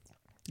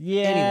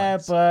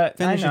 Anyways, but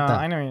finish your thought.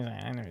 I know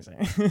what you're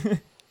saying.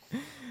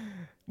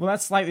 Well,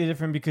 that's slightly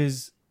different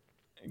because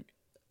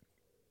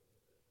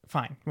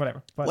fine,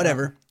 whatever. But,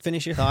 Whatever.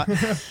 Finish your thought.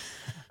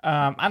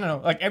 I don't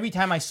know. Like every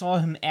time I saw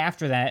him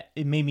after that,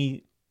 it made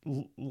me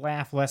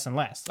laugh less and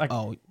less. Like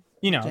Oh,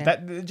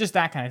 that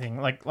that kind of thing.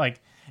 Like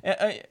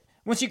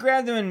when she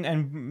grabbed him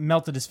and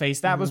melted his face,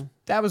 that was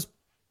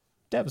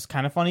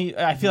kind of funny.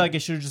 I feel like it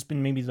should have just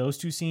been maybe those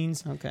two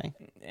scenes. okay.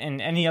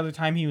 And any other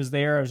time he was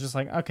there, I was just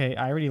like, okay,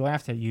 I already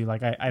laughed at you.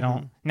 Like I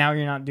don't. Now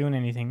you're not doing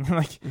anything.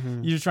 Like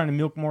you're just trying to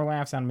milk more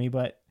laughs out of me.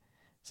 But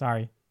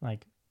sorry,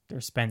 like they're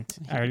spent.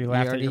 I already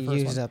laughed at your first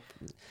used one. up.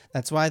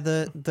 That's why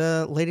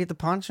the lady at the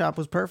pawn shop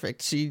was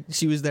perfect. She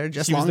was there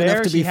just She was long there,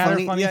 enough to she be had her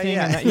funny. funny yeah, thing,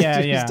 yeah, and that-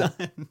 yeah, She was yeah.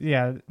 done.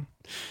 Yeah.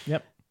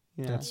 Yep.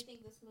 Yeah. Do you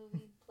think this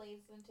movie plays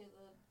into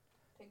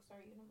the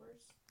Pixar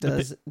universe?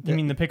 Does You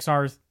mean the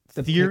Pixar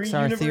the theory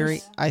Pixar universe?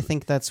 theory? I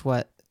think that's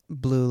what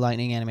Blue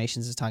Lightning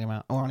Animations is talking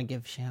about. I want to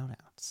give shout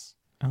outs.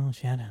 Oh,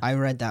 shout out. I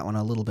read that one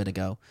a little bit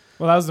ago.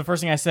 Well, that was the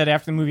first thing I said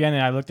after the movie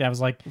ended. I looked at it, I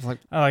was like, It's like,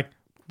 how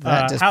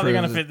are they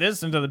going to disproves fit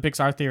this into the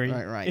Pixar theory?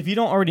 Right. If you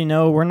don't already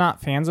know, we're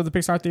not fans of the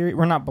Pixar theory.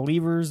 We're not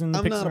believers in the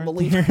I'm Pixar not a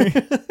believer.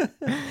 theory.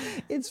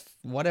 It's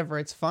whatever.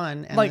 It's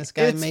fun, and Like, this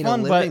guy it's made fun,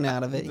 a but living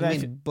out of it. He that-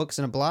 made books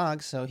and a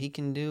blog, so he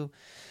can do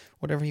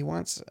whatever he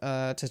wants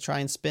to try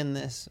and spin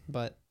this.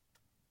 But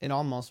it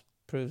almost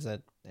proves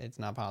that it's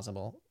not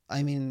possible.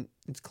 I mean,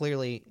 it's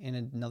clearly in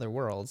another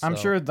world. So. I'm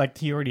sure like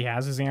he already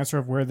has his answer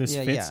of where this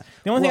Yeah, fits. yeah.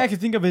 The only thing Well- I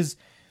could think of is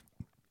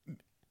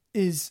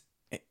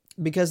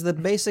Because the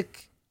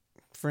basic,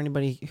 for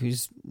anybody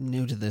who's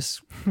new to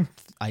this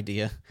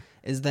idea,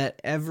 is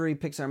that every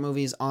Pixar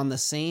movie is in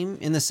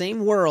the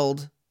same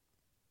world,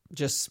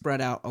 just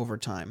spread out over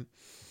time.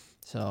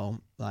 So,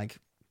 like,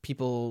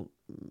 people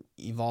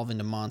evolve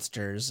into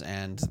monsters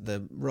and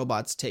the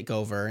robots take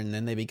over and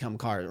then they become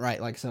cars, right?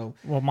 Like, so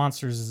well,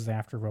 Monsters is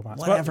after robots.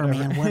 But whatever,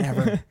 man,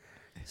 whatever.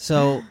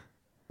 So,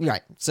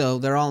 right. So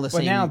they're all in the But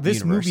same now this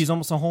universe. movie is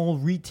almost a whole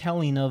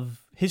retelling of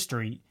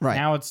history. Right.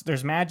 Now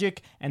there's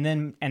magic, and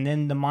then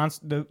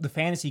the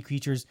fantasy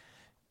creatures,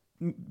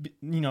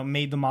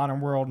 made the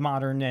modern world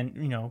modern,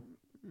 and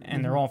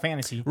and they're all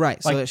fantasy.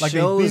 Right. So Like, it like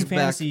they've shows been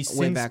fantasy way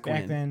since back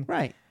when. then.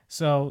 Right.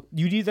 So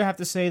you'd either have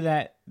to say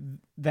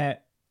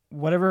that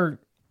whatever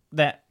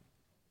that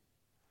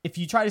if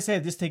you try to say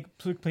that this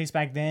took place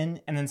back then,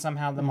 and then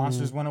somehow the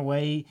monsters went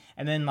away,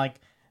 and then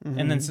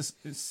and then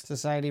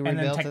Society and then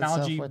rebuilt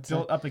technology itself.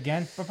 built up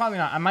again, but probably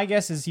not. My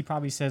guess is he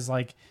probably says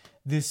like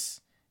this.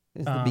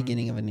 Is the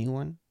beginning of a new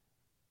one?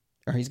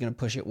 Or he's going to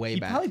push it way He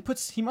back? probably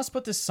he must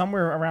put this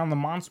somewhere around the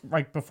monster,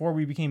 like before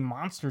we became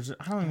monsters.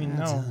 I don't even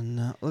know.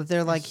 No. Well,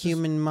 they're like just-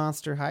 human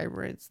monster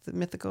hybrids, the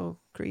mythical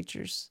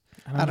creatures.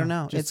 I don't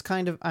know. It's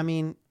kind of, I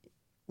mean,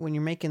 when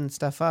you're making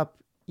stuff up,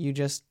 you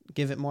just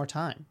give it more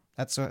time.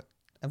 That's what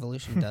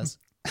evolution does.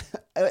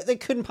 They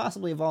couldn't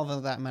possibly evolve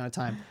over that amount of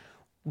time.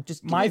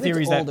 Just My make it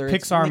theory is that older.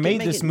 It's- Pixar make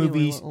made it this newer,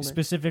 movie older.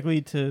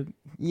 specifically to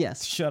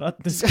Yes. shut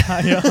up this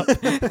guy up.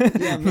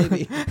 Yeah,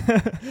 maybe.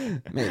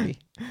 Maybe.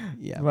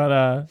 Yeah.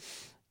 But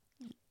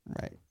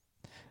Right.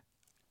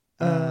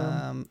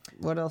 Um,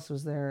 What else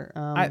was there?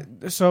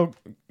 so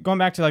going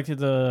back to like to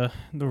the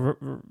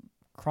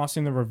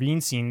crossing the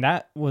ravine scene,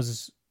 that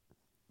was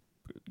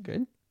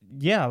Good.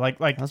 yeah, like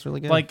That's really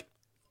good. like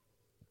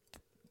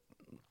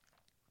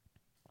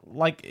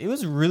it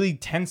was a really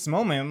tense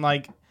moment.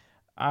 Like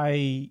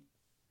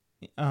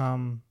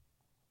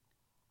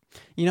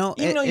you know,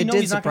 it you know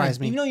did he's not gonna, surprise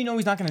me. even though you know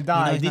he's not gonna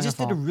die, he's they not just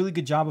gonna did a fall. really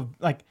good job of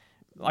like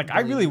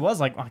I really was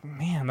like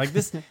man, like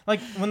this,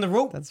 like when the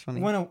rope That's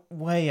funny. went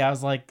away, I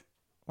was like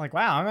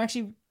wow, I'm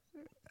actually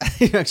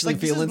You're actually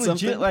like this feeling is legit,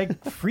 something.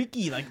 like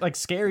freaky, like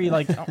scary,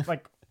 like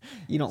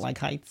You don't like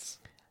heights.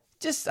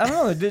 just I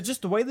don't know,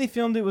 just the way they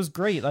filmed it was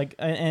great. Like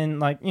and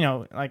like you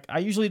know, like I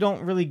usually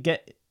don't really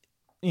get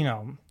you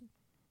know,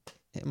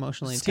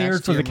 Emotionally Scared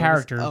attached for to your the movies.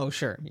 character. Oh,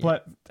 sure. Yeah.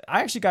 but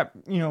I actually got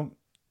you know,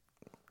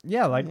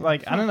 yeah,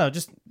 like I don't know,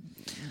 just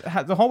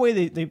the whole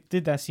way they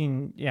did that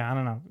scene. Yeah, I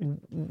don't know.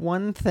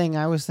 One thing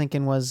I was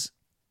thinking was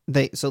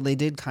they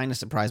did kind of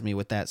surprise me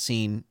with that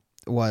scene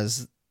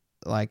was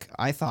like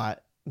I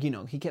thought, you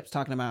know, he kept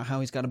talking about how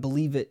he's got to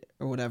believe it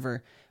or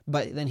whatever,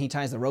 but then he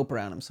ties the rope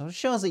around him. So it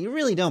shows that you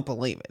really don't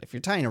believe it. If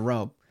you're tying a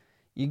rope,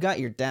 you got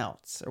your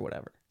doubts or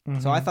whatever.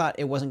 So I thought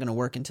it wasn't going to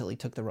work until he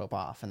took the rope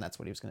off, and that's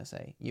what he was going to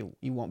say. You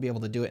won't be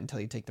able to do it until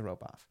you take the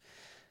rope off.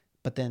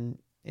 But then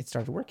it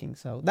started working.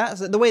 So that's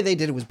the way they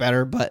did it was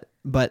better, but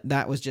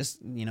that was just,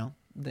 you know,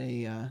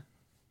 they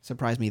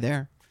surprised me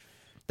there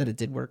that it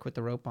did work with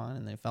the rope on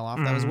and they fell off.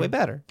 That was way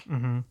better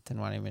than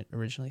what I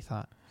originally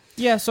thought.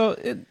 Yeah, so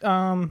it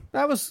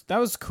that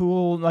was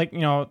cool. Like, you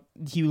know,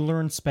 he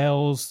learned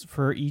spells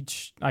for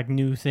each like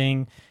new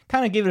thing.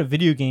 Kind of gave it a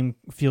video game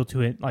feel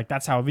to it. Like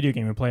that's how a video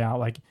game would play out.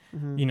 Like,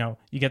 you know,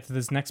 you get to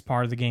this next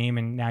part of the game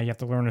and now you have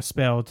to learn a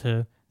spell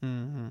to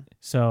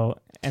so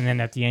and then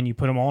at the end you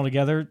put them all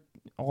together,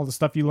 all the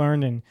stuff you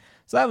learned, and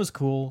so that was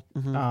cool.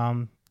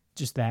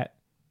 Just that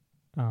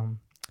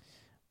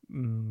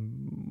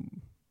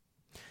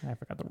I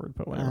forgot the word,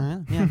 but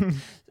whatever.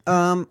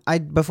 Yeah. I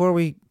before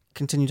we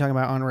continue talking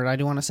about Onward, I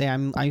do want to say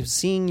I'm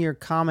seeing your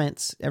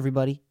comments,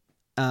 everybody.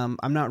 I'm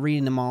not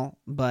reading them all,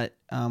 but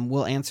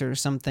we'll answer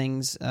some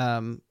things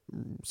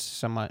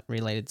somewhat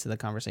related to the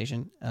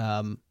conversation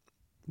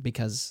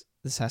because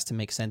this has to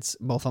make sense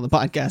both on the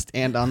podcast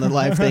and on the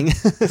live thing.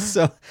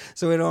 so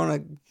we don't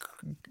want to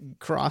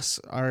cross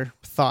our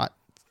thought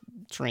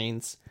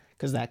trains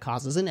because that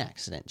causes an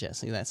accident,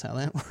 Jesse. That's how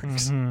that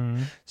works.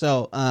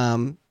 So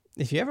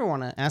if you ever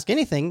want to ask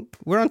anything,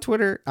 we're on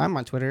Twitter. I'm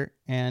on Twitter,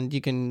 and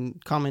you can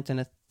comment in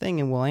a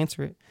thing, and we'll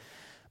answer it.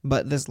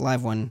 But this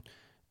live one,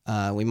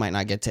 we might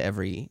not get to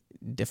every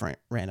different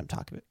random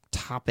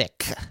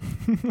topic.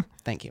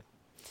 Thank you.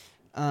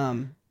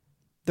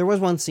 There was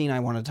one scene I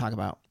wanted to talk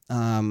about.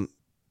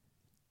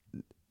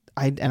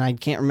 I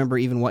can't remember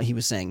even what he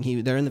was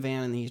saying. They're in the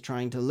van, and he's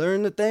trying to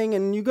learn the thing,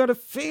 and you got to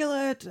feel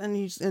it. And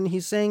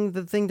he's saying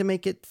the thing to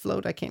make it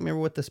float. I can't remember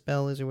what the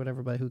spell is or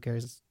whatever, but who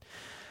cares?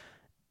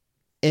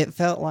 It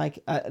felt like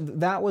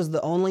that was the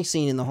only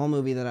scene in the whole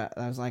movie that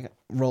I was like,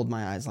 rolled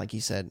my eyes, like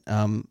you said,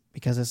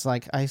 because it's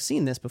like, I've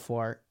seen this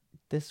before.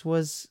 This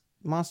was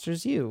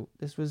Monsters U.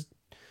 This was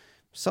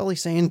Sully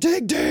saying,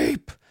 dig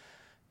deep,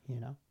 you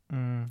know?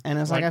 And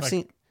it's like I've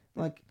seen,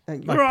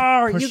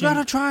 "Roar, you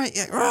gotta try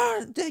it.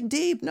 Roar, dig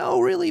deep.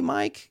 No, really,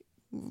 Mike.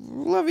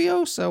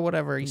 Leviosa,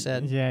 whatever he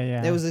said.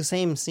 Yeah. It was the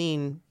same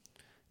scene,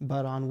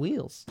 but on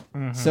wheels.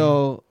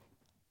 So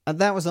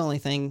that was the only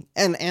thing,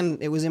 and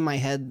it was in my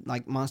head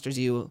like Monsters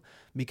U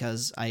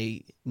because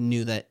I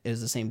knew that it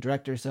was the same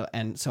director. So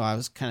I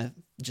was kind of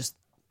just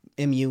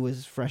MU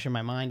was fresh in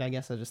my mind. I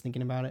guess I was just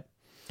thinking about it.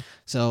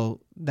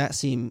 So that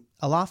scene,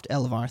 Aloft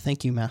Elevar.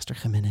 Thank you, Master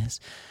Jimenez,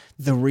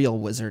 the real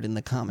wizard in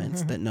the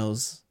comments that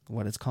knows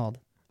what it's called.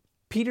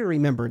 Peter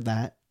remembered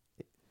that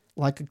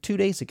like 2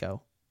 days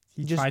ago.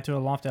 He tried to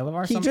aloft Elevar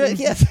or He something? did.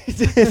 Yes, he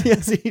did.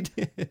 Yes, he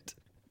did.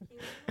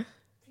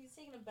 He's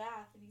taking a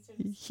bath and he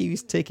started. He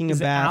was taking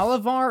Is a it bath.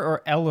 Alavar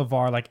or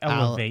Elevar, like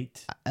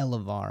elevate?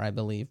 Elevar, I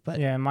believe, but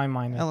Yeah, in my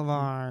mind.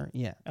 Elevar,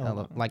 yeah,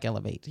 Elevar. like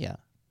elevate, yeah.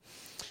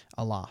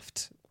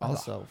 Aloft,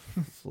 also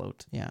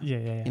float, yeah. Yeah.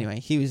 Anyway,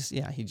 he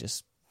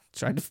just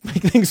tried to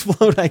make things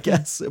float, I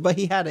guess. But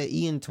he had an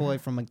Ian toy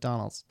from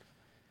McDonald's.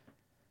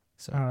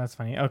 So Oh, that's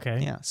funny. Okay.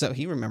 yeah, so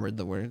he remembered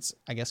the words,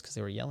 I guess, because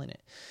they were yelling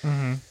it.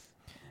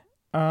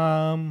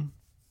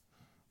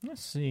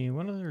 Let's see.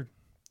 What other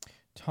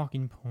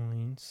talking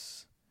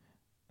points?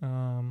 Which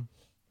one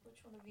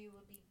of you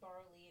would be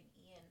Barley and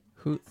Ian?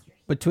 Who Master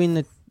between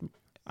the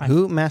I-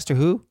 who Master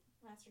who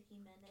Master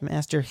Jimenez.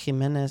 Master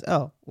Jimenez?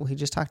 Oh, well, he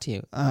just talked to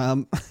you.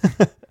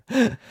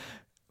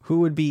 Who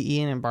would be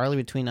Ian and Barley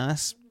between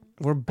us?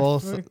 We're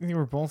both I feel like they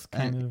were both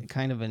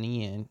kind of an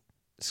Ian,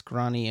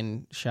 scrawny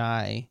and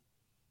shy.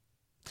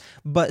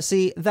 But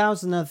see, that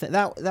was another thing.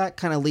 That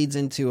kind of leads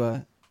into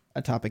a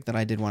topic that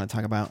I did want to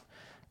talk about.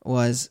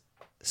 Was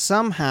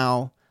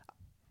somehow,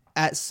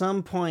 at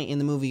some point in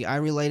the movie, I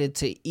related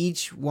to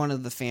each one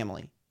of the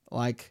family.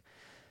 Like,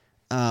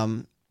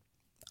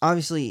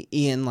 obviously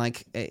Ian,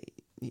 like,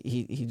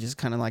 he just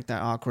kind of like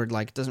that awkward,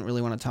 like, doesn't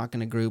really want to talk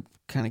in a group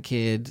kind of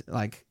kid,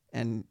 like,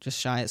 and just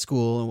shy at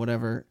school and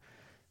whatever.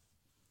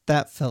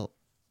 That felt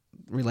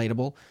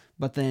relatable.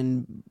 But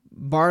then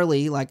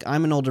Barley, like,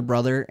 I'm an older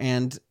brother,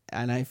 and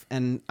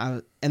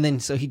then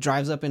so he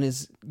drives up in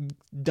his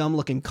dumb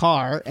looking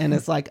car, and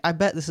it's like, I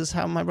bet this is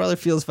how my brother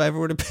feels if I ever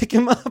were to pick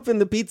him up in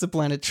the Pizza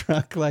Planet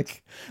truck,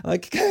 like,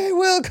 hey,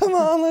 Will, come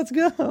on, let's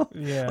go,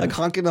 Yeah. like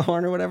honking the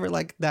horn or whatever.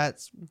 Like,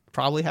 that's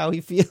probably how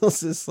he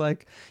feels, is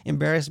like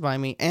embarrassed by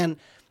me, and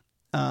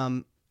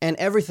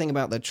everything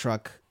about the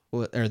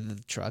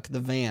the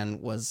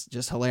van was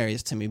just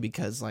hilarious to me,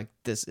 because like,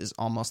 this is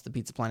almost the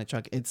Pizza Planet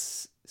truck.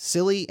 It's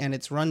silly and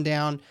it's run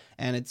down,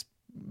 and it's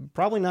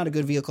probably not a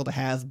good vehicle to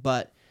have,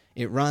 but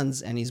it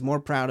runs, and he's more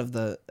proud of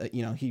the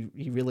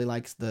he really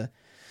likes the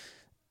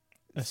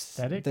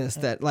aesthetic,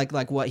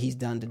 like what he's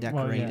done to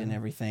decorate yeah. and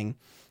everything,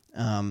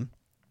 and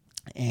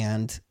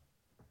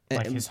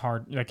like his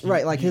hard,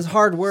 like his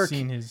hard work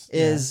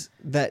is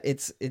that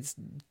it's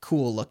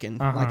cool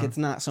looking. Uh-huh. Like, it's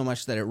not so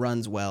much that it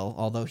runs well,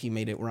 although he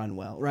made it run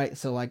well, right?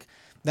 So like,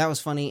 that was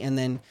funny. And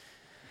then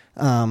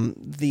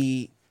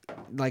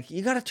like,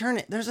 you got to turn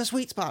it, there's a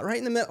sweet spot right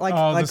in the middle, like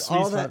all that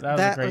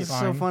was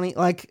so funny.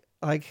 Like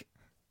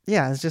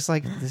yeah, it's just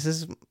like, this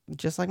is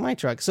just like my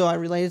truck. So I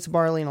related to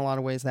Barley in a lot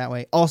of ways that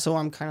way. Also,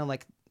 I'm kind of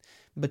like,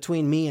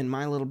 between me and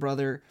my little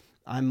brother,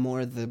 I'm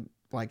more the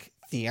like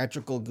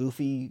theatrical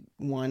goofy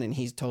one, and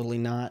he's totally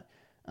not.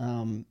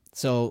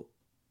 So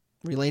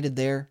related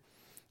there.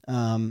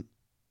 I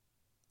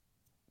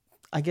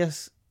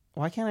guess,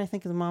 why can't I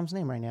think of the mom's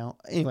name right now?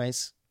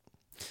 Anyways,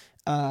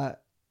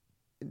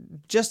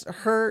 just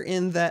her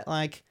in that,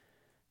 like,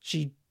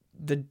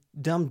 the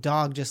dumb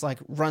dog just like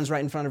runs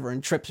right in front of her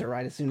and trips her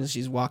right as soon as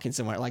she's walking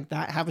somewhere. Like,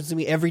 that happens to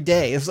me every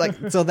day. It's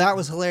like, so that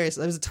was hilarious.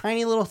 It was a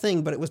tiny little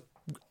thing, but it was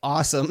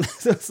awesome.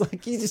 So it's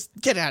like, you just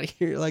get out of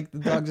here. Like, the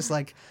dog just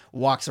like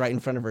walks right in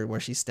front of her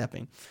where she's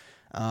stepping.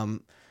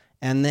 And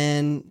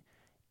then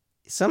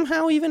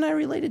somehow even I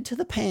related to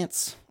the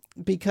pants,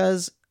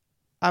 because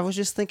I was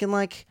just thinking,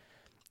 like,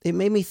 it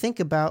made me think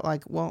about,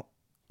 like, well,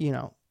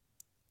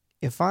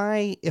 if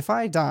I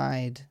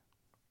died,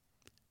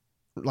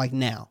 like,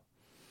 now,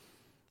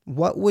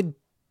 what would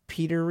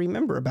Peter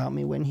remember about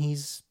me when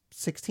he's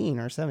 16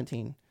 or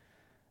 17?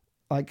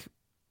 Like,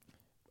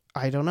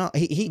 I don't know.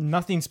 He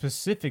nothing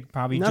specific,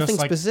 probably. Nothing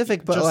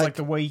specific, but just like, like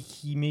the way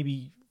he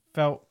maybe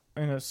felt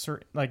in a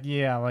certain, like,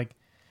 yeah, like,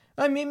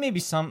 I mean,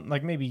 maybe something,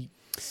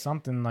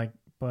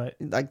 but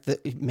like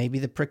maybe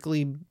the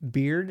prickly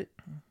beard,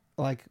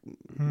 like,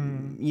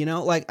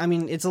 like, I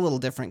mean, it's a little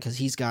different because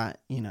he's got,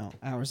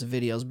 hours of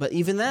videos, but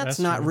even that's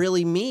not true.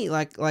 really me.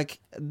 Like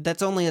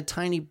that's only a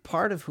tiny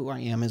part of who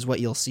I am, is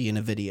what you'll see in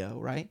a video,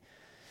 right?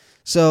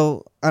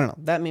 So I don't know.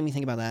 That made me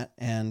think about that,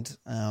 and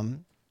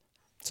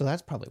so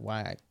that's probably why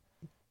I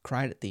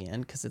cried at the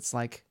end, because it's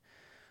like,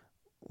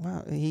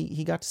 wow,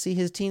 he got to see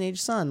his teenage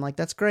son. Like,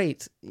 that's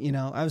great.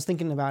 I was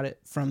thinking about it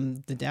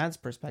from the dad's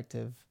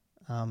perspective,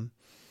 and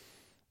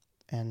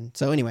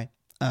so anyway,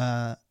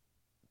 that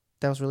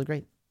was really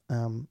great.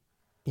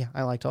 Yeah,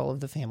 I liked all of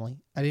the family.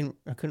 I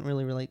couldn't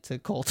really relate to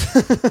Colt.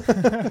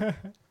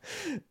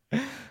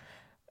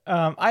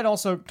 I'd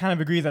also kind of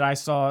agree that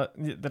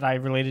I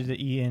related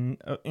to Ian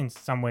in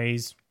some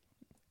ways,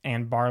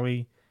 and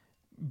Barley,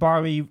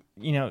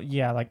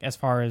 yeah, like, as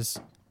far as, Is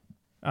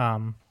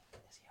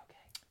he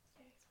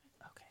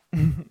okay?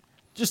 Okay.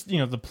 just,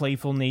 the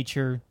playful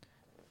nature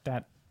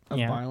that, Of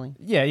Barley?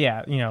 yeah,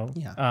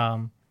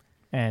 Yeah.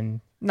 and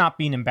not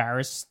being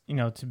embarrassed,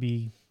 to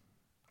be,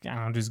 I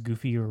don't know, just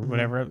goofy or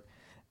whatever.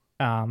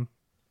 And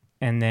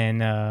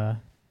then, of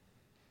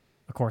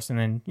course,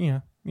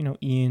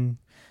 Ian,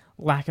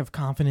 lack of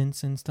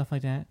confidence and stuff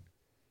like that.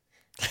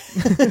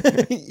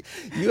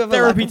 You have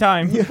Therapy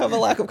time. You have a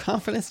lack of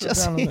confidence,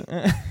 Jesse.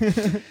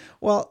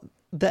 Well,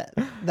 that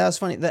was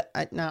funny.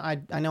 I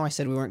know I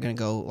said we weren't going to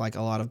go like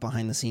a lot of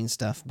behind the scenes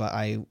stuff, but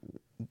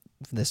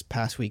this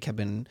past week have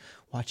been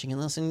watching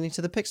and listening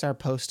to the Pixar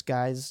Post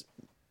guys,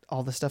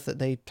 all the stuff that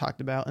they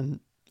talked about, and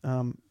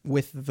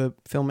with the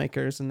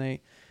filmmakers, and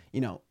they,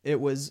 it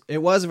was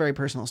a very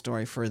personal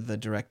story for the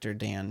director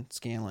Dan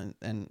Scanlon,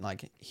 and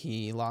like,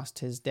 he lost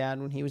his dad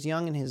when he was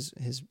young, and his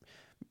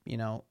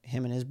him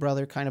and his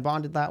brother kind of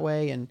bonded that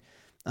way, and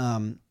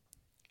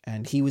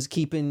he was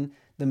keeping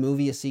the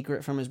movie a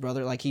secret from his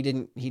brother. Like, he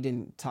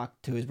didn't talk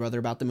to his brother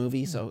about the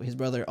movie, so his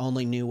brother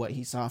only knew what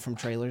he saw from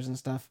trailers and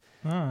stuff.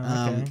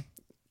 Oh, okay.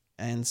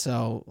 And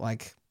so,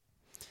 like,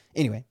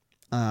 anyway,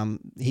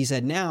 he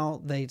said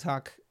now they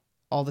talk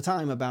all the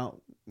time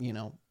about,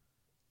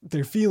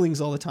 their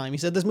feelings all the time. He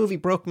said, this movie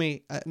broke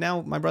me.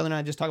 Now my brother and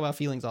I just talk about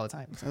feelings all the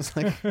time. So it's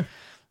like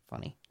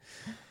funny.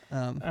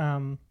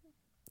 I'm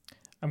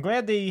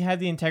glad they had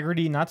the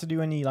integrity not to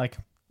do any like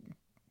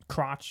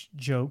crotch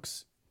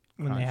jokes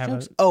when they have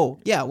jokes?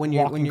 a when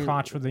walking you're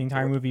crotch for the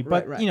entire movie.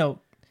 Right, But right.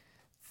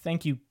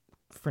 thank you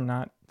for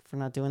not for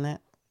not doing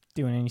that.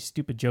 doing any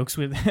stupid jokes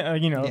with,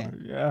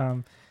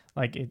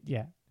 like it.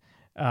 Yeah.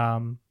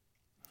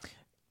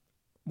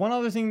 One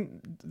other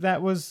thing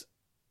that was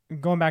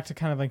going back to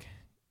kind of like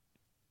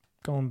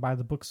going by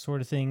the book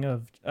sort of thing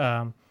of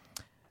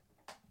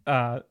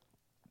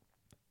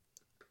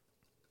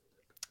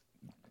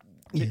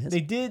Yes. they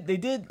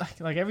did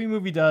like every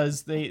movie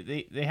does.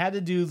 They had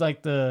to do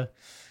like that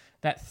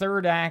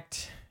third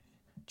act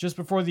just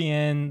before the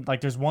end.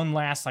 Like there's one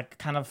last like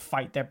kind of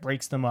fight that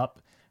breaks them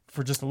up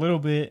for just a little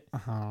bit.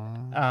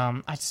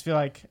 I just feel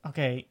like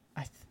okay,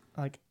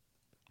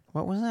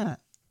 What was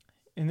that?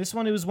 in this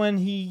one it was when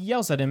he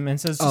yells at him and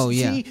says, Oh,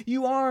 yeah. "See,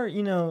 you are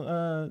or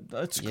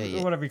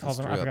whatever he calls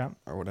him. I forgot."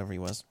 Or whatever he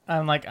was.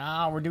 I'm like,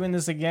 we're doing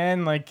this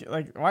again. Like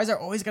why is there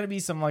always got to be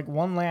some like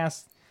one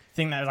last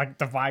thing that like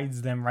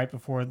divides them right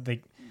before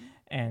they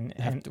and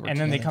have to work then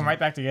they together. come right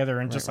back together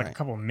in just Right, like right. a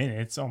couple of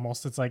minutes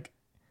almost. It's like,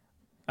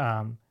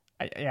 I'm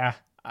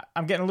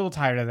getting a little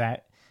tired of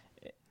that,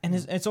 and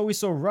it's always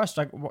so rushed.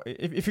 Like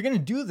if you're gonna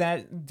do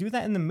that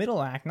in the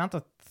middle act, not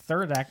the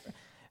third act.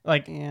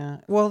 Like Yeah.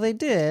 Well, they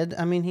did.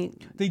 I mean,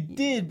 they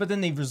did, but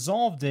then they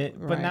resolved it.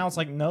 But Right. now it's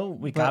like, no,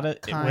 we but gotta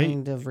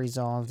kind of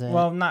resolved it.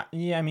 Well, not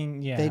yeah. I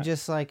mean, yeah. They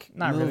just like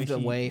Not really. moved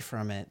away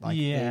from it. Like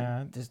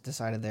Yeah. they just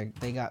decided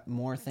they got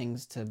more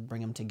things to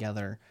bring them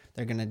together.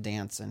 They're gonna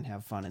dance and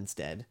have fun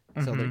instead.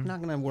 So they're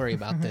not gonna worry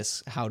about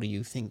this "how do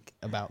you think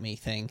about me"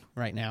 thing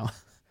right now.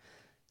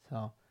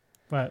 So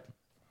But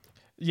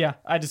yeah,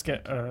 I just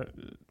get I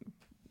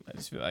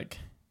just feel like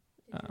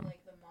Did you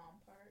like the mom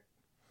part?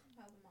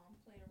 How the mom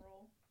played a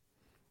role?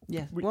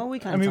 yeah. we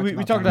kind of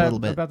we talked that a little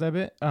bit. about that a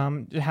bit.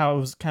 How it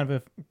was kind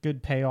of a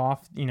good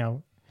payoff.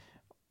 So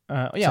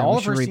all we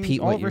of should her repeat scenes,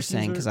 all what of her you're scenes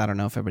saying were- because I don't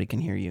know if everybody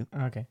can hear you.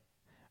 Okay.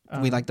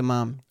 We like the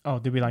mom. Oh,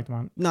 did we like the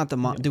mom? Not the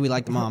mom. Do we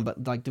like the mom?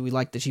 But like, do we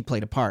like that she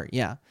played a part?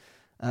 Yeah.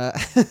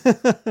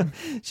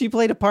 She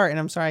played a part, and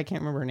I'm sorry I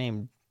can't remember her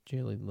name.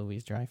 Julie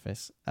Louise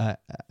Dreyfus. I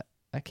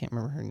can't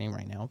remember her name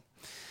right now.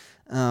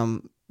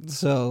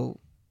 So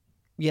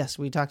yes,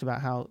 we talked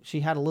about how she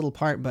had a little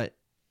part, but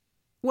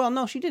well,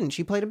 no, she didn't.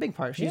 She played a big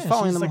part. She's Yeah,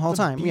 following she's them like the whole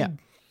time. big Yeah.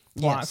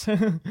 plot.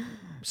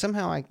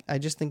 Somehow I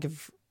just think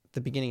of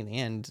the beginning and the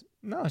end.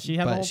 No, she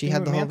had the But whole she thing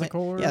had with the whole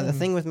Manticore Yeah, the and-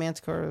 thing with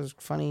Manticore was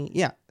funny.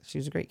 Yeah, she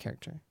was a great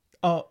character.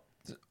 Oh,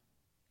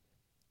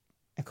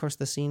 Of course,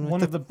 the scene with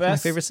one of the my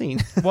best favorite scene.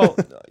 well,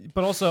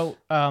 but also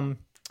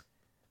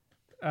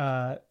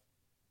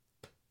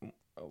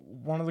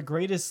one of the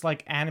greatest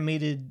like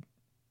animated.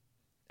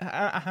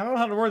 I don't know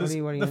how to word What this. do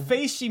you The mean?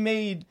 face she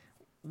made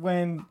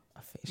when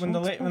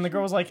the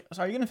girl was like,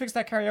 "So are you gonna fix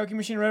that karaoke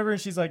machine or whatever?"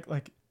 And she's like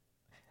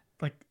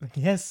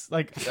yes,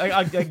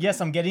 I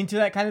yes, I'm getting to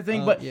that kind of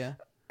thing. But yeah,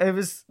 it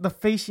was the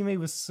face she made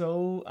was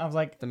so. I was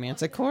like, the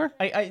Manticore.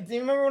 I do you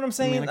remember what I'm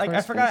saying? Like I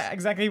Manticore's forgot face?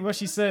 exactly what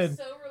she said.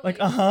 So Like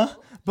relatable.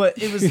 But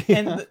it was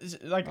and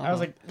like I was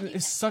Uh-huh. like,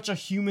 it's such a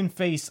human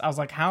face. I was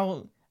like,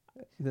 how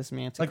This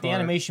Manticore. like the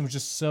animation was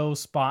just so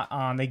spot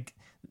on.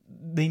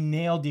 They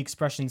nailed the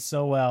expression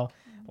so well.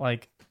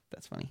 Like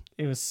That's funny.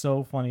 it was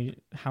so funny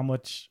how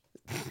much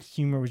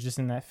humor was just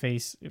in that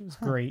face. It was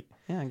great.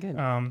 Yeah, good.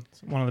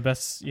 It's one of the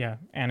best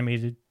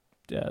animated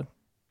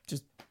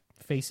just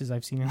faces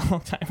I've seen in a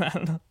long time. I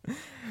don't know.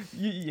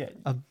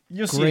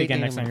 You'll see it Great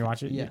again next time animated- you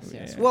watch it. Yes, Yeah,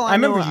 yes. yeah. Well, I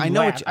remember. know, you what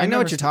laughed. I know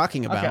never what you're s-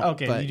 talking about.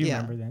 Okay, but you do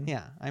yeah, remember then.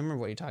 Yeah, I remember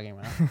what you're talking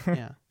about.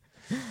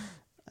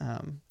 Yeah.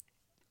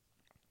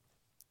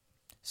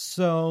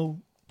 So,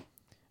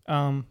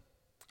 are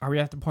we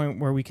at the point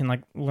where we can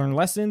like learn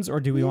lessons, or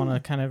do we want to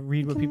kind of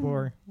read what people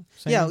are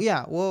saying?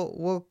 Yeah.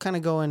 We'll kind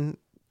of go in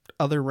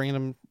other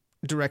random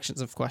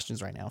directions of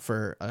questions right now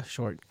for a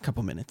short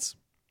couple minutes.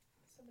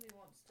 Somebody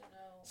wants to know.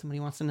 Somebody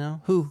wants to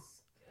know who?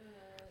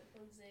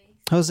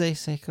 Jose,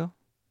 Jose Seiko.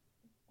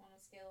 on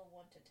a scale of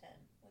 1 to 10,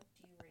 what do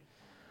you rate?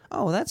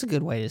 Oh, that's a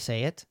good way to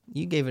say it.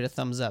 You gave it a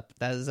thumbs up.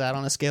 Is that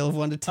on a scale of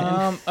 1 to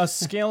 10? A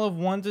scale of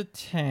 1 to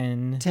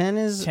 10. 10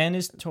 is 10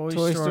 is Toy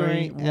Toy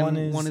Story. Story,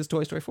 and 1 is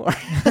Toy Story 4.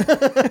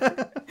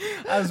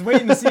 I was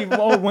waiting to see.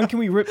 Oh, when can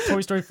we rip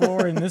Toy Story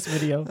 4 in this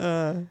video?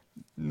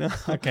 No.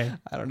 Okay.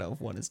 I don't know if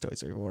 1 is Toy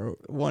Story 4.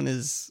 1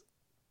 is...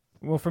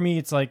 Well, for me,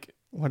 it's like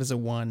What is a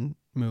 1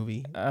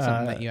 movie?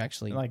 Something that you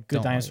actually like Good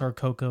don't Dinosaur,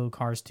 Coco,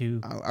 Cars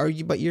 2. Like. Are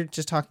you? But you're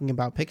just talking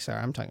about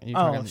Pixar. I'm talking. You're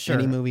Oh, talking sure.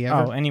 any movie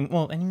ever. Oh, any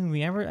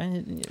movie ever?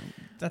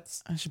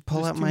 That's I should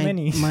pull there's out too my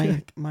many.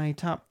 my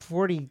top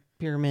 40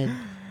 pyramid.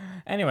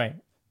 Anyway.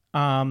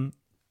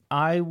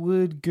 I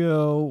would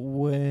go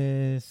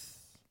with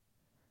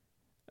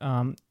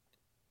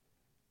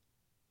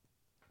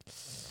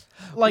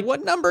like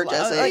What number,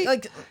 Jesse?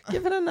 like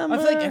Give it a number. I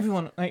feel like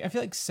everyone I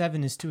feel like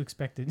 7 is too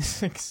expected.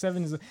 Like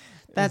 7 is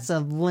That's a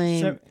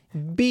lame.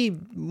 Be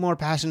more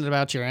passionate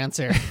about your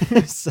answer.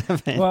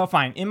 7. well,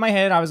 fine. In my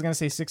head, I was gonna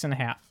say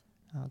 6.5.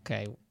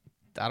 Okay.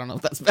 I don't know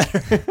if that's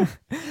better.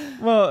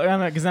 Well,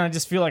 because then I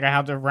just feel like I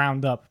have to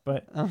round up.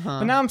 But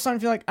Uh-huh. now I'm starting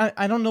to feel like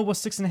I don't know what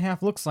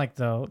 6.5 looks like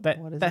though.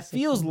 What is That a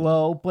feels 6.5?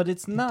 low, but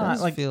it's It not.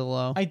 does Like feel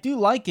low. I do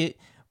like it,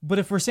 but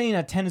if we're saying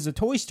that 10 is a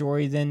Toy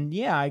Story, then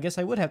yeah, I guess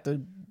I would have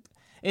to.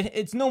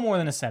 It's no more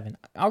than a 7.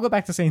 I'll go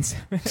back to saying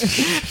 7.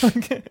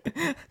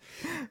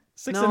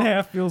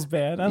 6.5 feels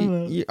bad. I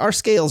don't know. Our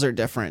scales are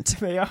different.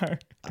 They are.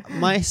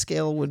 My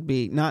scale would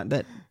be not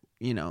that,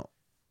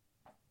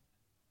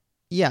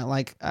 yeah,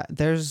 like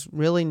there's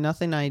really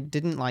nothing I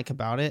didn't like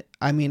about it.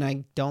 I mean,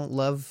 I don't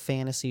love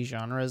fantasy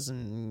genres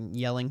and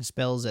yelling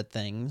spells at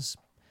things.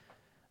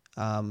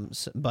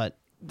 But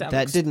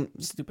that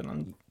didn't stupid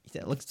on.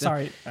 That looks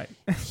Sorry.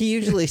 He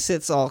usually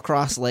sits all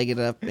cross-legged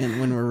up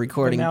when we're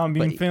recording. But now I'm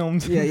being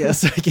filmed. Yeah,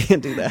 so I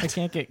can't do that. I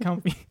can't get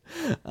comfy.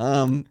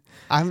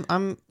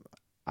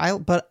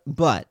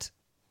 But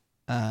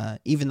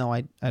even though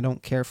I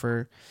don't care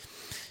for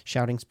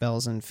shouting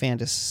spells and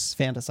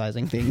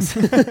fantasizing things,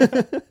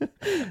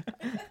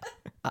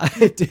 I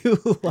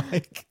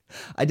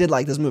did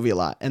like this movie a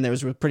lot, and there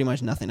was pretty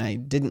much nothing I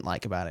didn't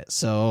like about it.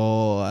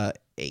 So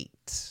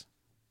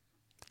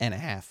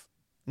 8.5.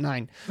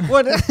 9.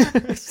 What?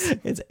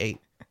 It's 8,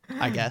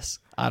 I guess.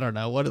 I don't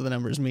know. What do the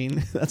numbers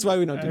mean? That's why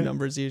we don't do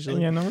numbers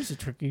usually. Yeah, numbers are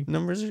tricky.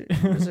 Numbers are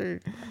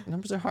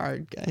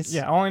hard, guys.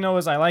 Yeah, all I know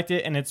is I liked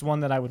it, and it's one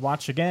that I would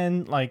watch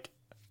again.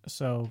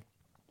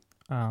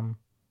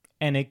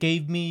 And it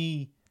gave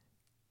me,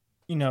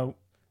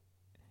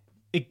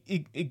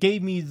 it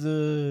gave me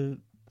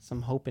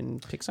some hope in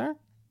Pixar,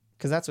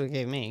 because that's what it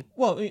gave me.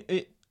 Well,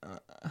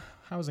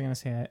 how was I gonna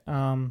say that?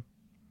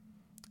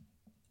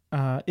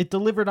 It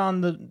delivered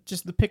on the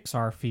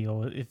Pixar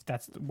feel, if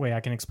that's the way I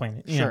can explain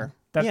it. Sure.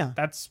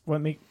 That's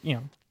what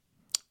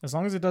as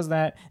long as it does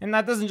that, and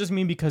that doesn't just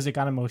mean because it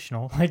got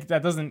emotional. Like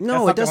that doesn't.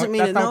 No, it doesn't mean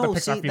that's it. not what No, the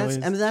Pixar see, feel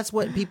is. that's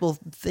what people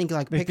think.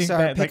 Like They Pixar, think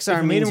that, like, if Pixar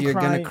it made means them you're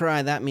cry- gonna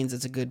cry. That means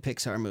it's a good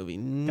Pixar movie.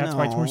 No. That's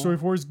why Toy Story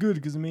 4 is good,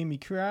 because it made me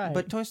cry.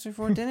 But Toy Story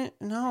 4 didn't.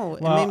 No,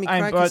 it Well, made me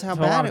cry because how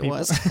to a lot bad of it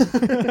was.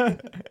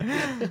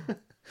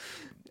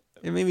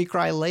 It made me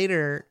cry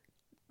later,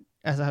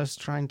 as I was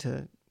trying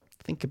to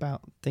think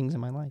about things in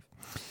my life.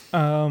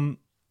 No,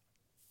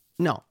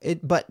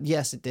 but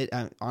yes, it did.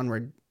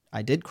 Onward,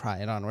 I did cry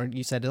at Onward.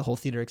 You said the whole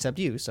theater except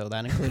you, so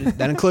that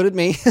included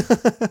me.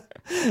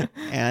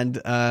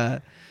 And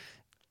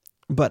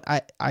but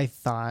I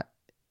thought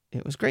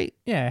it was great.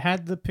 Yeah, it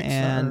had the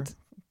Pixar.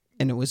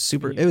 And it was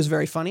super. It was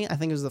very funny. I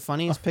think it was the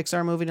funniest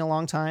Pixar movie in a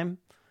long time.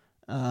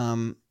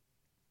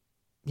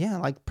 Yeah,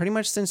 like pretty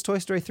much since Toy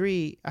Story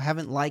 3, I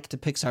haven't liked a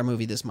Pixar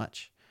movie this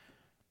much.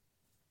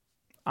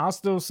 I'll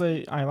still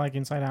say I like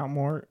Inside Out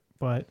more,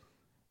 but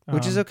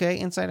which is okay.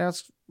 Inside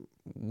Out's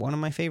one of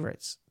my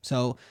favorites.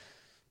 So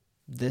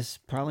this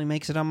probably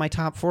makes it on my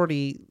top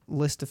 40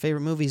 list of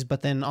favorite movies,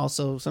 but then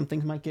also some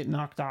things might get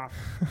knocked off.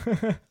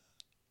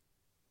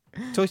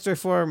 Toy Story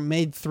 4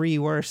 made 3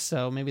 worse,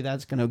 so maybe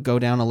that's going to go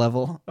down a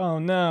level. Oh,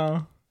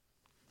 no.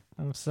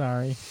 I'm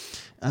sorry.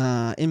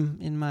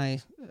 In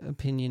my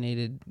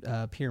opinionated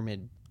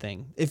pyramid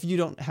thing. If you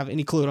don't have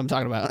any clue what I'm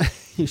talking about,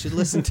 you should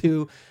listen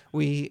to,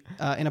 we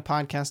in a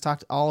podcast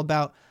talked all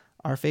about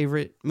our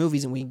favorite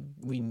movies, and we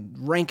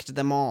ranked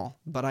them all,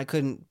 but I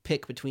couldn't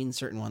pick between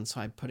certain ones,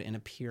 so I put it in a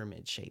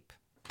pyramid shape.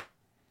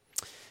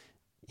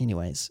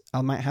 Anyways,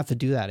 I might have to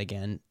do that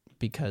again,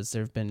 because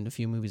there have been a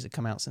few movies that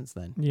come out since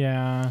then.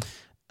 Yeah.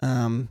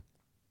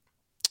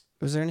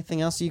 Was there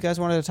anything else you guys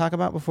wanted to talk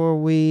about before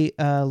we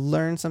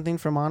learn something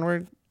from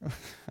Onward?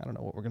 I don't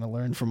know what we're going to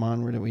learn from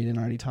Onward that we didn't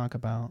already talk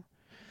about.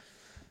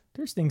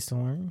 There's things to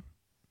learn.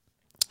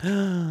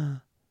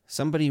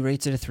 Somebody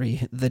rates it a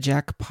 3. The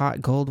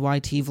Jackpot Gold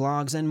YT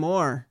Vlogs and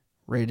more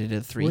rated it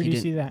a 3. Where do you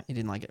see that? He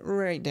didn't like it.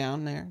 Right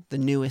down there. The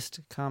newest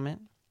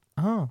comment.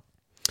 Oh.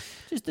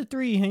 Just a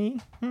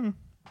 3, huh?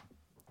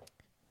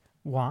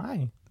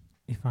 Why?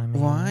 If I may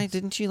Why ask.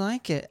 didn't you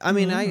like it? I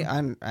mean,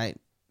 I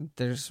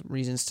there's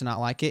reasons to not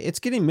like it. It's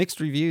getting mixed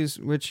reviews,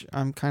 which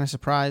I'm kind of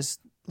surprised.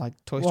 Like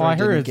Toy Story I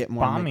heard didn't it's get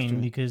more bombing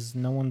mixed because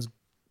no one's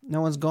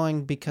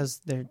going because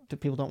the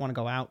people don't want to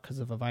go out because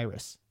of a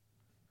virus.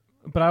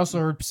 But I also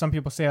heard some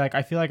people say, like,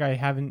 I feel like I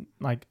haven't,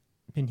 like,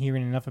 been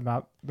hearing enough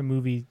about the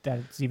movie that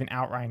it's even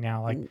out right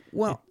now. Like,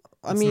 well,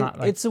 it's not,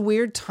 like, it's a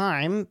weird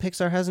time.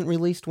 Pixar hasn't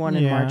released one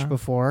in Yeah. March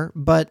before,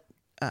 but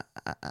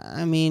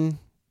I mean,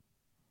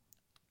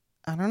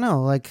 I don't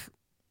know. Like,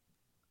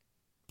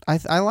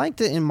 I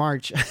liked it in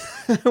March.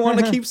 I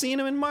want to keep seeing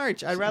them in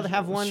March. I'd rather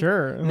have one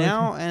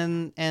now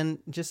and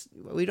just,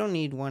 we don't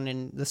need one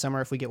in the summer.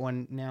 If we get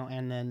one now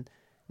and then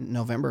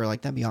November,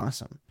 like, that'd be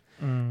awesome.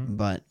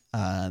 But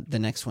the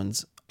next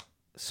one's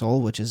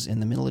Soul, which is in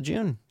the middle of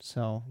June,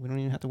 so we don't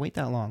even have to wait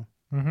that long.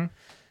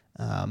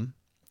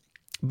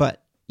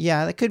 But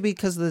yeah, that could be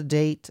because of the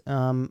date.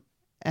 And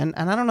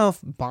I don't know if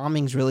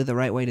bombing's really the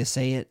right way to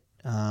say it.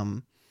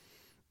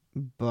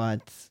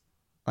 But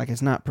like,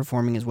 it's not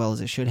performing as well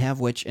as it should have.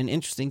 Which, an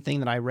interesting thing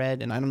that I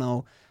read, and I don't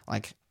know,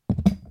 like,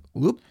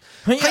 whoop,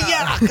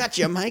 yeah,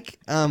 gotcha, Mike.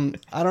 I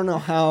don't know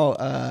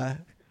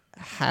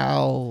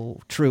how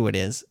true it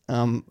is.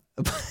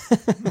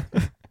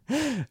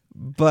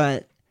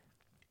 But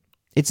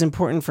it's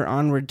important for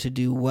Onward to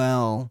do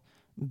well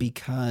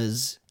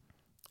because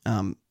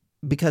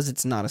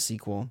it's not a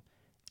sequel.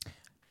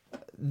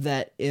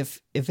 That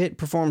if it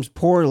performs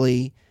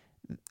poorly,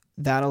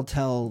 that'll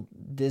tell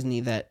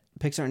Disney that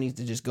Pixar needs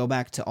to just go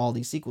back to all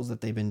these sequels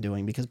that they've been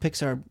doing, because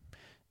Pixar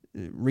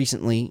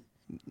recently,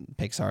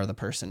 Pixar, the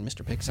person,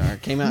 Mr.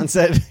 Pixar, came out and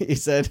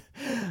said,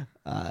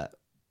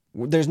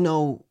 there's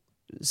no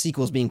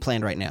sequels being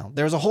planned right now.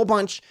 There's a whole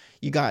bunch.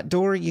 You got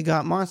Dory, you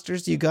got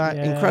Monsters, you got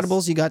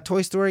Incredibles, you got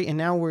Toy Story, and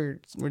now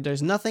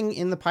there's nothing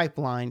in the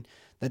pipeline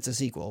that's a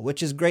sequel,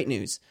 which is great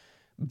news.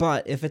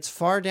 But if it's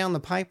far down the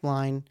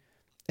pipeline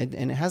and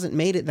it hasn't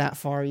made it that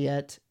far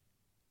yet,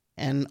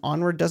 and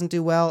Onward doesn't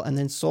do well, and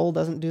then Soul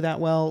doesn't do that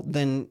well,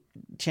 then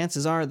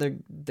chances are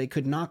they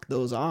could knock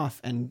those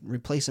off and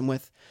replace them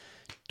with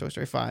Toy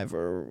Story 5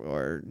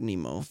 or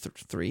Nemo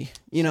 3.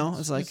 You know,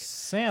 it's like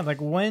sad.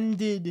 Like when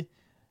did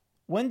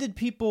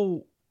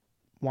people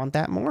want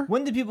that more?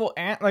 When did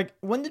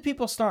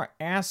people start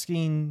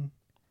asking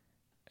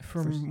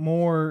for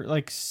more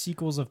like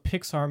sequels of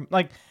Pixar?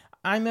 Like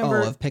I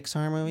remember of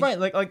Pixar movies, right?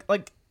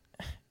 Like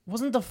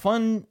wasn't the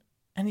fun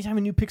anytime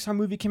a new Pixar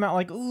movie came out?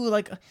 Like ooh,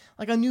 like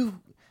a new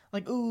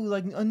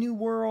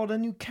world, a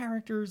new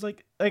characters.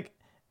 Like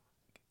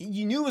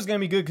you knew it was gonna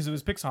be good because it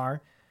was Pixar,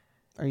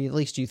 or at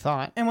least you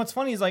thought. And what's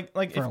funny is like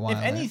if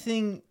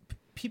anything,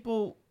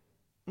 people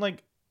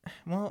like,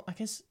 well, I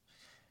guess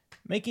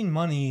making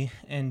money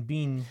and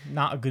being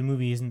not a good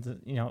movie isn't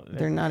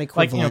they're not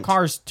equivalent. Like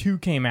Cars 2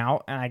 came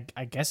out and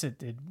I guess it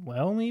did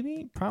well,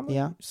 maybe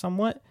probably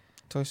somewhat.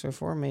 Toy Story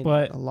 4 made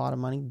a lot of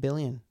money, $1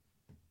 billion.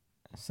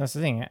 So that's the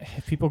thing.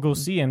 If people go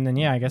see them, then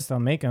I guess they'll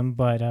make them.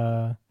 But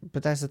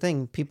that's the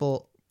thing.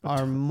 People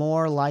are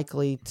more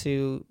likely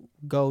to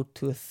go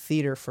to a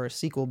theater for a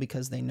sequel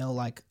because they know,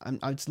 like,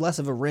 it's less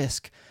of a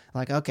risk.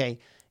 Like, okay,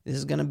 this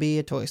is gonna be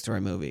a Toy Story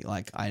movie.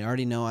 Like, I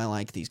already know I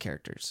like these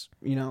characters.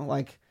 You know,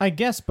 like I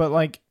guess,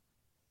 but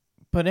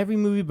every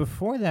movie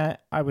before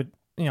that, I would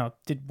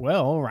did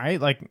well, right?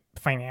 Like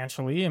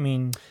financially. I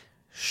mean,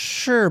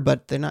 sure,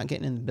 but they're not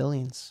getting in the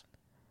billions.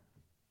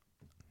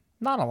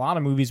 Not a lot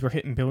of movies were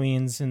hitting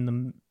billions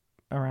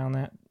around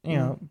that,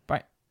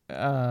 but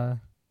I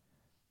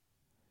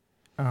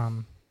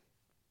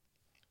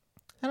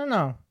don't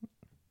know,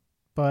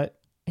 but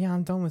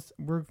I'm done with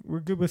we're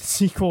good with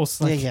sequels.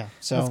 Like,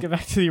 So let's get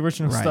back to the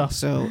original stuff.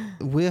 So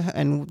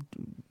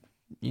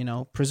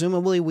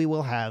presumably we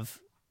will have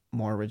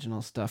more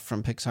original stuff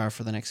from Pixar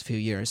for the next few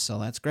years. So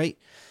that's great.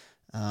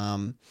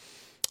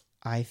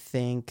 I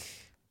think,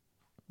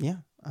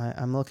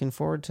 I'm looking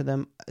forward to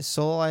them.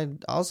 Soul, I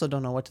also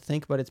don't know what to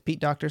think, but it's Pete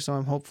Docter, so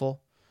I'm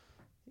hopeful.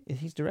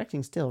 He's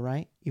directing still,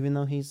 right? Even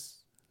though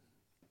he's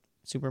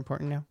super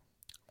important now?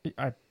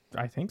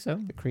 I think so.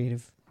 The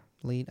creative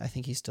lead. I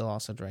think he's still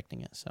also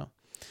directing it, so.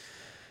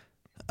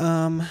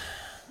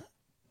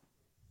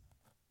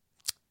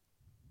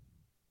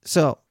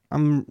 So,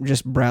 I'm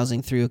just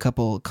browsing through a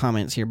couple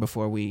comments here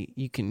before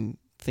you can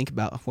think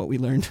about what we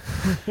learned.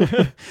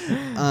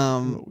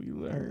 What we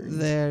learned.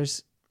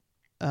 There's...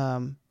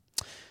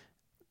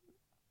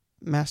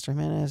 Master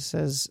Jimenez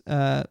says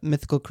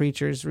mythical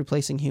creatures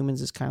replacing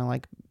humans is kind of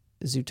like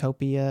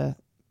Zootopia,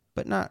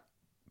 but not.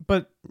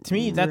 But to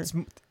me, that's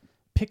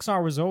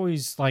Pixar was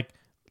always like,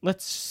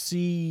 let's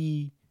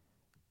see,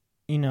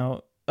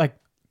 like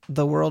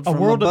the world from a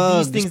world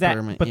above of these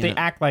things but they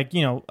act like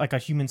like a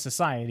human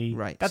society.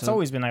 Right. That's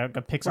always been like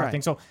a Pixar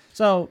thing.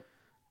 So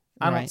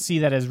I don't see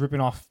that as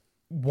ripping off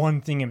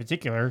one thing in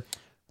particular.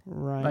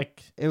 Right.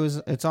 Like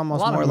it's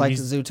almost more like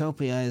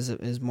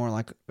Zootopia is more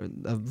like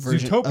a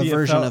version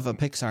of a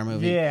Pixar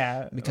movie.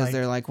 Yeah. Because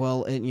they're like,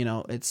 well,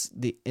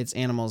 it's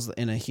animals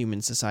in a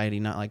human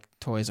society, not like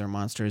toys or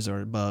monsters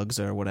or bugs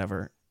or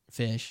whatever,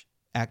 fish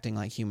acting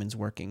like humans,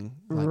 working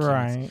like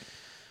humans.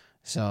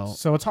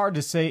 So it's hard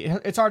to say.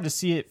 It's hard to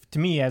see it to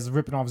me as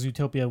ripping off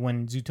Zootopia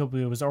when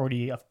Zootopia was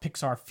already a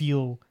Pixar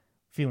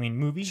feeling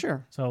movie.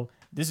 Sure. So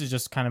this is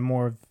just kind of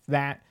more of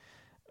that.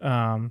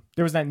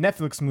 There was that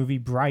Netflix movie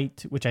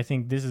Bright, which I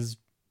think this is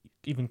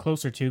even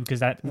closer to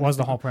because that was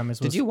the whole premise.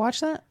 Did you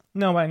watch that?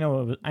 No, but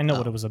I know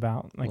what it was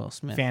about. Like Will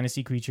Smith.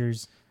 Fantasy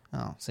creatures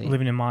see.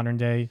 living in modern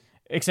day.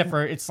 Except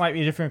for it's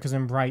slightly different because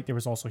in Bright there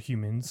was also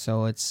humans.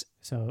 So it's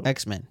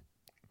X-Men.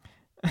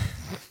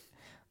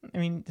 I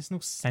mean, there's no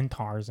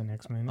centaurs in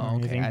X-Men. Oh,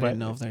 okay. I didn't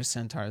know if there's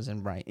centaurs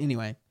in Bright.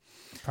 Anyway.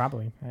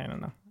 Probably. I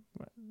don't know.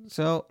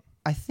 So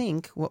I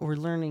think what we're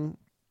learning...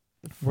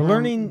 We're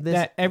learning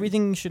that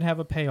everything should have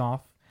a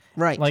payoff.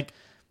 Right. Like,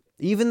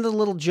 even the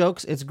little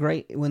jokes, it's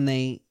great when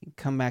they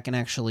come back and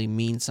actually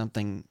mean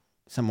something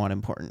somewhat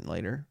important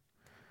later.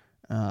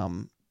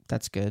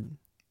 That's good.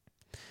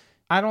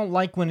 I don't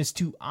like when it's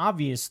too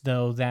obvious,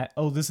 though, that,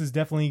 this is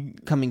definitely...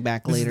 coming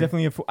back later. Is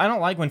definitely I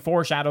don't like when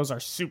foreshadows are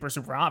super,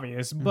 super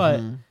obvious, but,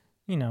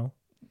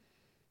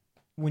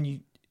 when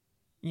you...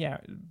 Yeah,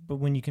 but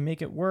when you can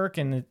make it work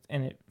and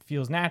it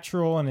feels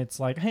natural and it's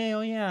like, hey,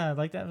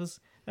 like that was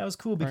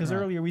cool because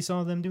earlier we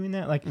saw them doing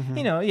that. Like,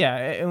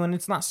 when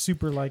it's not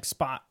super like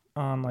spot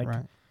on, like,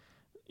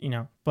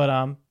 but,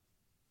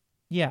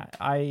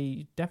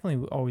 I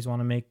definitely always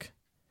want to make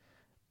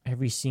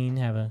every scene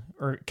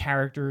or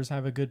characters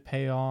have a good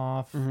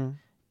payoff.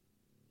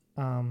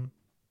 Mm-hmm.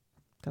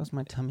 That was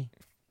my tummy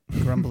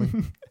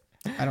grumbling.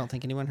 I don't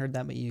think anyone heard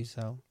that but you,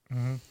 so.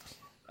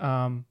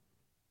 Mm-hmm.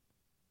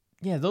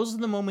 yeah, those are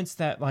the moments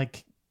that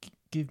like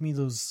give me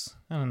those,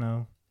 I don't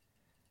know,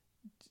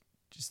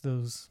 just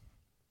those,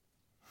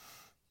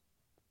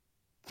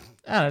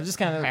 I don't know, just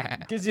kind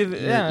of gives you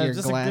You're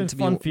just glad a good to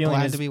be- fun feeling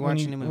glad is to be when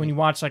watching you, a movie. when you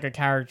watch like a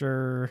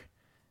character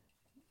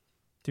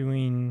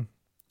doing,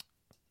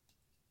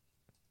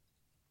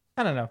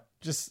 I don't know,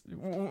 just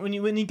when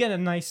you get a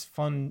nice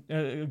fun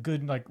a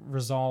good like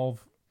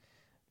resolve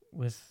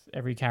with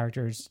every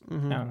character's, I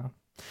don't know,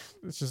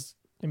 it's just,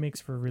 it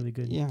makes for really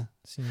good Yeah.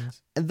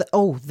 scenes. The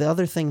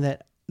other thing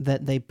that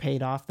they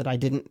paid off that I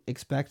didn't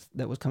expect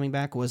that was coming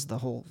back was the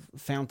whole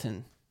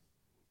fountain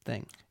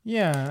thing.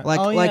 Yeah,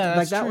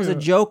 Like that was a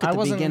joke at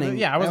the beginning.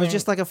 Yeah, I It was wasn't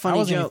just like a I funny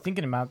wasn't even joke.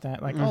 thinking about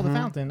that. Like, oh, the Mhm.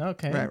 fountain.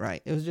 Okay,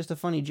 Right. It was just a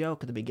funny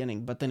joke at the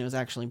beginning, but then it was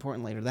actually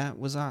important later. That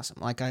was awesome.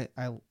 Like I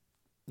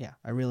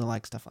really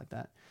like stuff like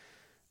that.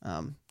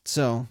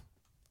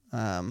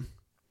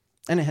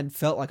 And it had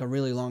felt like a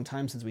really long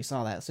time since we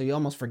saw that, so you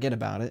almost forget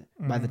about it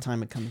by the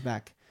time it comes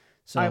back.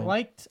 So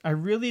I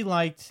really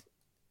liked,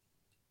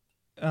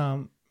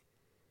 when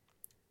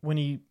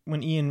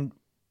Ian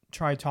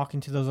tried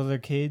talking to those other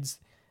kids,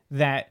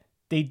 that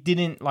they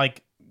didn't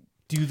like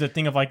do the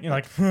thing of like, you know,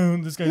 like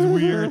this guy's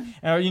weird,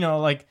 or you know,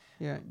 like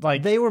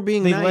they were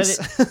being they nice.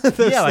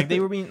 yeah, like they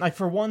were being like,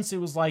 for once it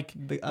was like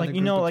The other like,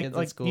 you group know, of like kids at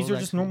like school these was are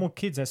just actually- normal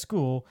kids at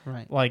school,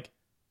 Right. like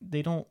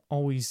they don't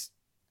always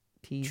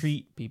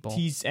treat people.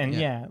 tease, and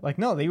yeah, like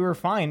no, they were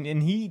fine,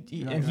 and he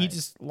Right.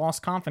 just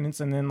lost confidence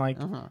and then like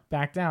Uh-huh.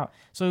 backed out.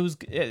 So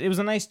it was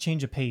a nice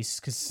change of pace,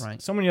 because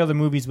Right. so many other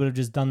movies would have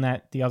just done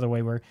that the other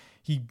way, where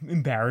he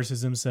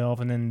embarrasses himself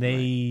and then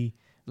they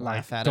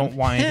Laugh at don't him.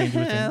 want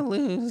anything to do with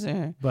him.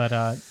 Loser.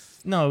 But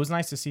no, it was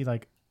nice to see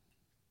like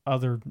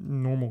other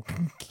normal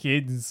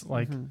kids,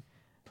 like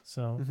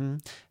so. Mm-hmm.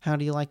 How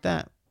do you like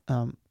that?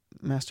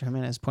 Master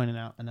Jimenez pointed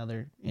out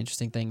another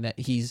interesting thing, that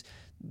he's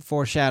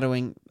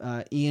foreshadowing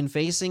Ian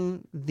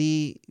facing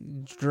the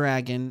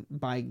dragon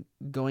by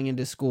going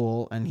into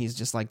school, and he's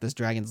just like, this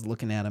dragon's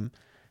looking at him,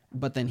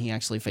 but then he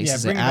actually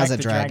faces it bring as back a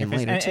the dragon face.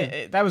 later And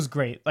too. that was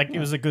great. Like it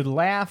was a good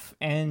laugh,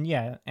 and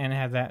and it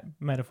had that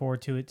metaphor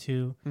to it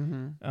too.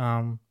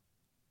 Mm-hmm.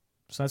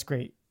 So that's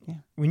great. Yeah.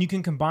 When you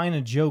can combine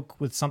a joke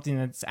with something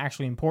that's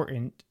actually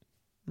important,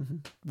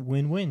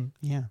 win-win.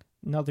 Yeah,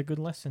 Another good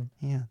lesson.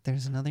 yeah.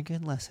 There's another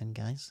good lesson,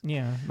 guys.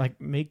 Yeah, like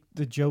make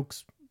the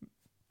jokes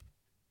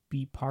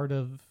be part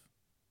of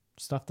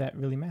stuff that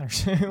really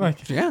matters.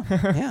 Like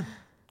Yeah.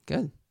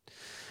 Good.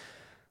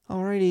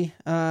 Alrighty.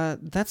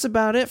 That's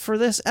about it for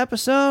this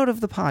episode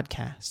of the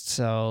podcast.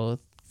 So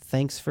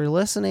thanks for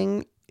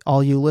listening,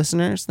 all you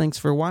listeners. Thanks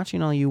for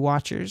watching, all you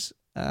watchers.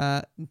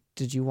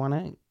 Did you want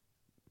to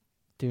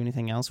do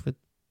anything else with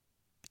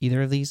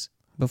either of these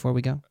before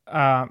we go?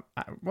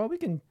 well, we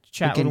can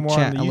chat We a can little more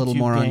chat on the a little YouTube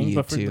more on gang,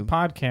 but for the YouTube.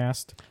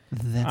 podcast,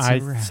 That's I a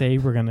wrap. say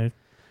we're gonna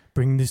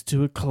bring this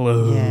to a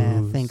close.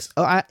 Yeah, thanks.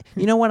 Oh,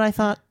 you know what I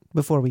thought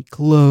before we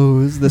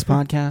close this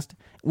podcast?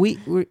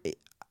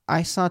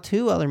 I saw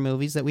two other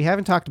movies that we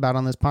haven't talked about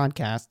on this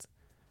podcast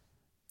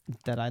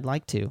that I'd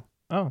like to,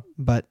 Oh,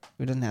 but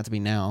it doesn't have to be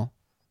now.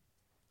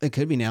 It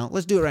could be now.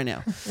 Let's do it right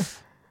now.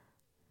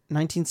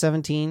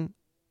 1917,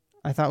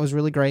 I thought was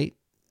really great.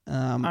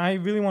 I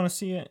really want to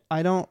see it.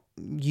 I don't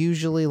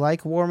usually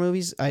like war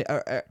movies.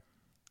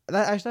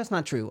 That's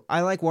not true.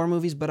 I like war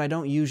movies, but I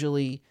don't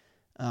usually,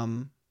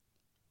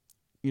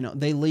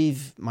 they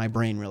leave my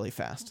brain really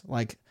fast.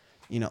 Like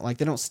they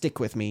don't stick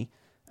with me.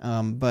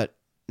 But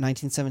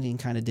 1917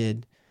 kind of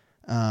did.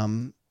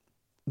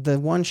 The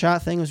one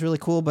shot thing was really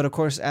cool, but of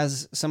course,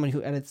 as someone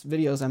who edits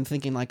videos, I'm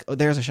thinking like, oh,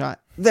 there's a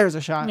shot.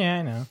 Yeah,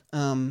 I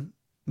know.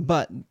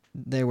 But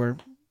they were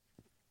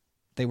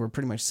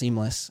pretty much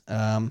seamless.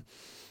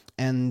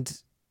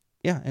 And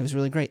yeah, it was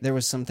really great. There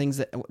was some things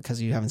that,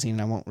 because you haven't seen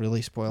it, I won't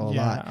really spoil a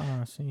lot. I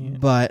want to see it.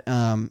 But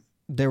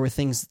there were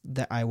things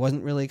that I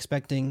wasn't really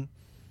expecting,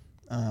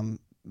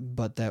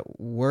 but that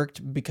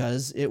worked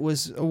because it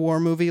was a war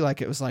movie.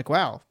 Like, it was like,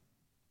 wow,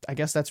 I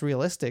guess that's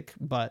realistic,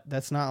 but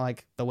that's not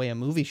like the way a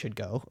movie should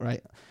go,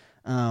 right?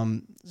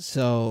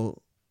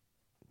 So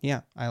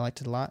yeah, I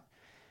liked it a lot.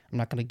 I'm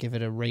not going to give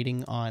it a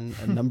rating on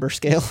a number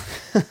scale.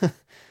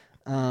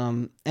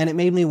 And it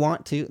made me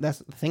want to. That's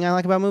the thing I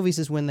like about movies,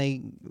 is when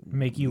they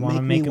Make you want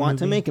to me make a want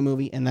to movie? make a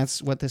movie, and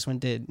that's what this one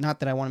did.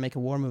 Not that I want to make a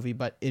war movie,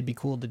 but it'd be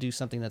cool to do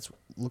something that's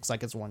looks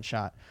like it's one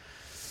shot.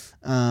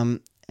 And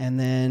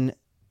then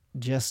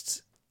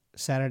just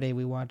Saturday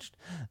we watched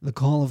The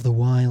Call of the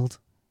Wild,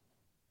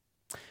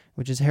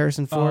 which is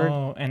Harrison Ford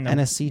and and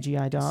a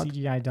CGI dog.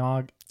 CGI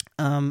dog.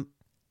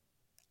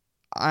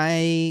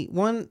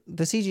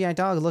 The CGI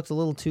dog looked a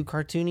little too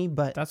cartoony,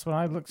 but That's what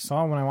I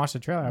saw when I watched the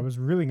trailer. I was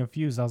really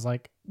confused. I was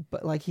like,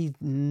 like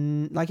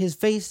his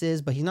face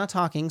is, but he's not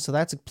talking, so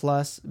that's a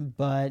plus.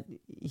 But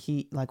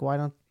he why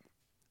don't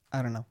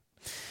I don't know.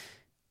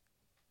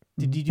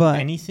 did you do But-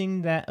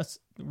 anything that a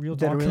real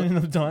That a dog real- couldn't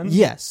have done?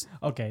 Yes,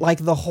 Okay. like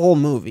the whole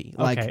movie.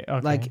 Okay,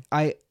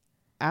 okay.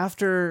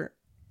 After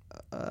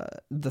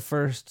the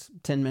first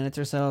 10 minutes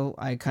or so,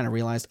 I kind of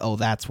realized, oh,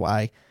 that's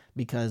why,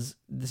 because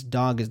this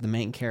dog is the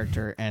main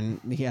character,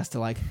 and he has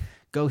to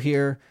go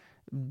here,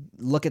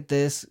 look at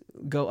this,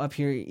 go up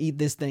here, eat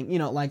this thing. You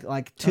know,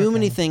 like too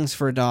many things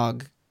for a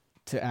dog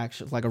to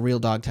actually, like a real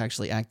dog to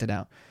actually act it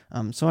out.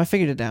 So I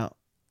figured it out.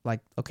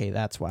 Like, okay,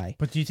 that's why.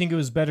 But do you think it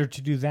was better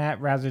to do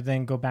that rather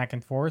than go back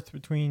and forth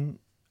between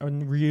a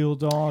real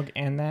dog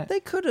and that?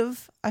 They could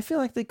have. I feel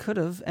like they could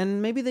have,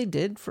 and maybe they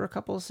did for a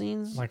couple of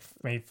scenes. Like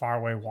made far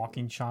away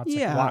walking shots.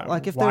 Yeah,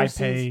 like if there why were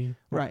pay scenes,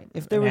 right?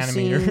 If there an were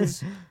animator?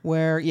 scenes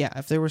where,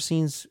 if there were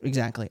scenes,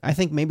 exactly. I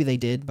think maybe they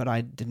did, but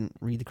I didn't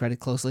read the credit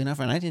closely enough,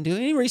 and I didn't do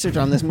any research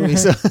on this movie,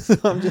 so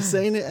I'm just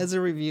saying it as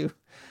a review.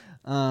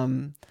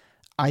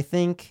 I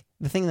think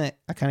the thing that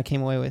I kind of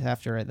came away with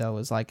after it though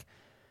was like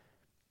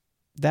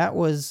that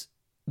was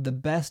the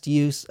best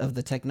use of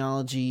the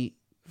technology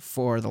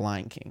for the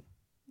Lion King.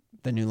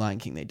 The new Lion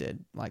King they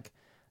did. Like,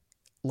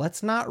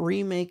 let's not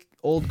remake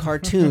old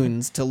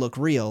cartoons to look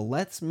real.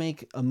 Let's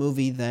make a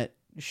movie that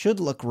should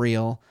look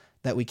real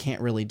that we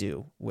can't really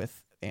do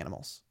with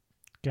animals.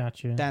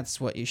 Gotcha. That's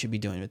what you should be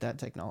doing with that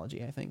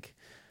technology, I think.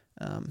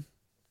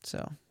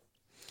 So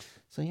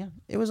yeah,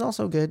 it was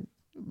also good.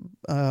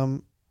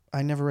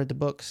 I never read the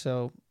book,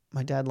 so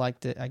my dad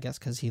liked it, I guess,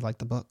 because he liked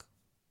the book.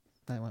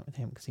 I went with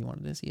him because he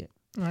wanted to see it.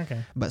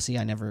 Okay. But see,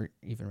 I never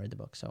even read the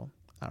book, so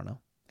I don't know.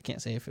 I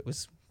can't say if it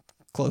was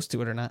close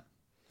to it or not.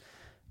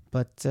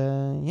 But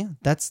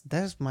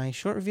that's my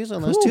short reviews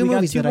on those two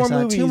movies that I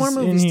saw. 2 more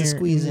movies to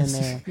squeeze in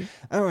there.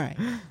 All right.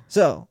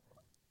 So,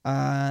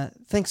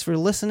 thanks for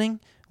listening.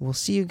 We'll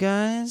see you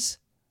guys.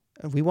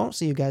 We won't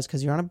see you guys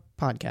because you're on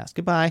a podcast.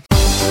 Goodbye.